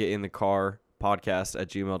us at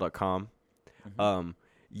getinthecarpodcast@gmail.com.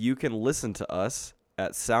 You can listen to us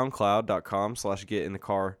at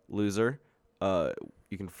soundcloud.com/getinthecarloser.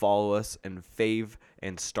 You can follow us and fave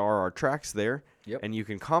and star our tracks there. Yep. And you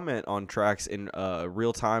can comment on tracks in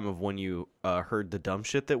real time of when you heard the dumb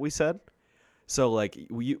shit that we said. So like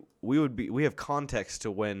we have context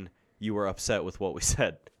to when you were upset with what we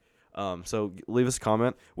said. So leave us a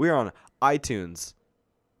comment. We are on iTunes,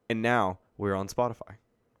 and now we're on Spotify.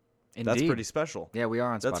 Indeed. That's pretty special. Yeah, we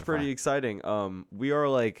are on Spotify. That's pretty exciting. We are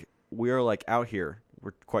like out here.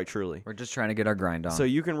 We're quite truly. We're just trying to get our grind on. So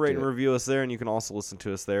you can rate Do and it. review us there, and you can also listen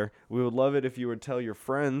to us there. We would love it if you would tell your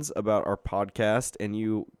friends about our podcast, and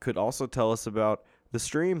you could also tell us about the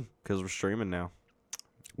stream because we're streaming now.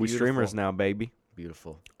 We Beautiful. streamers now, baby.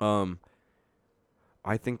 Beautiful.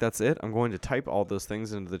 I think that's it. I'm going to type all those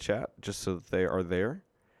things into the chat just so that they are there.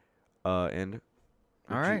 And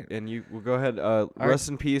All right. you will go ahead. Rest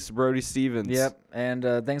in peace, Brody Stevens. Yep. And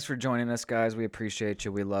thanks for joining us, guys. We appreciate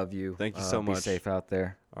you. We love you. Thank you so much. Be safe out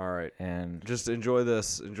there. All right. And Just enjoy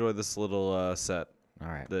this. Enjoy this little set all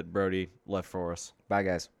right. that Brody left for us. Bye,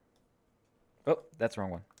 guys. Oh, that's the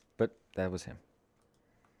wrong one. But that was him.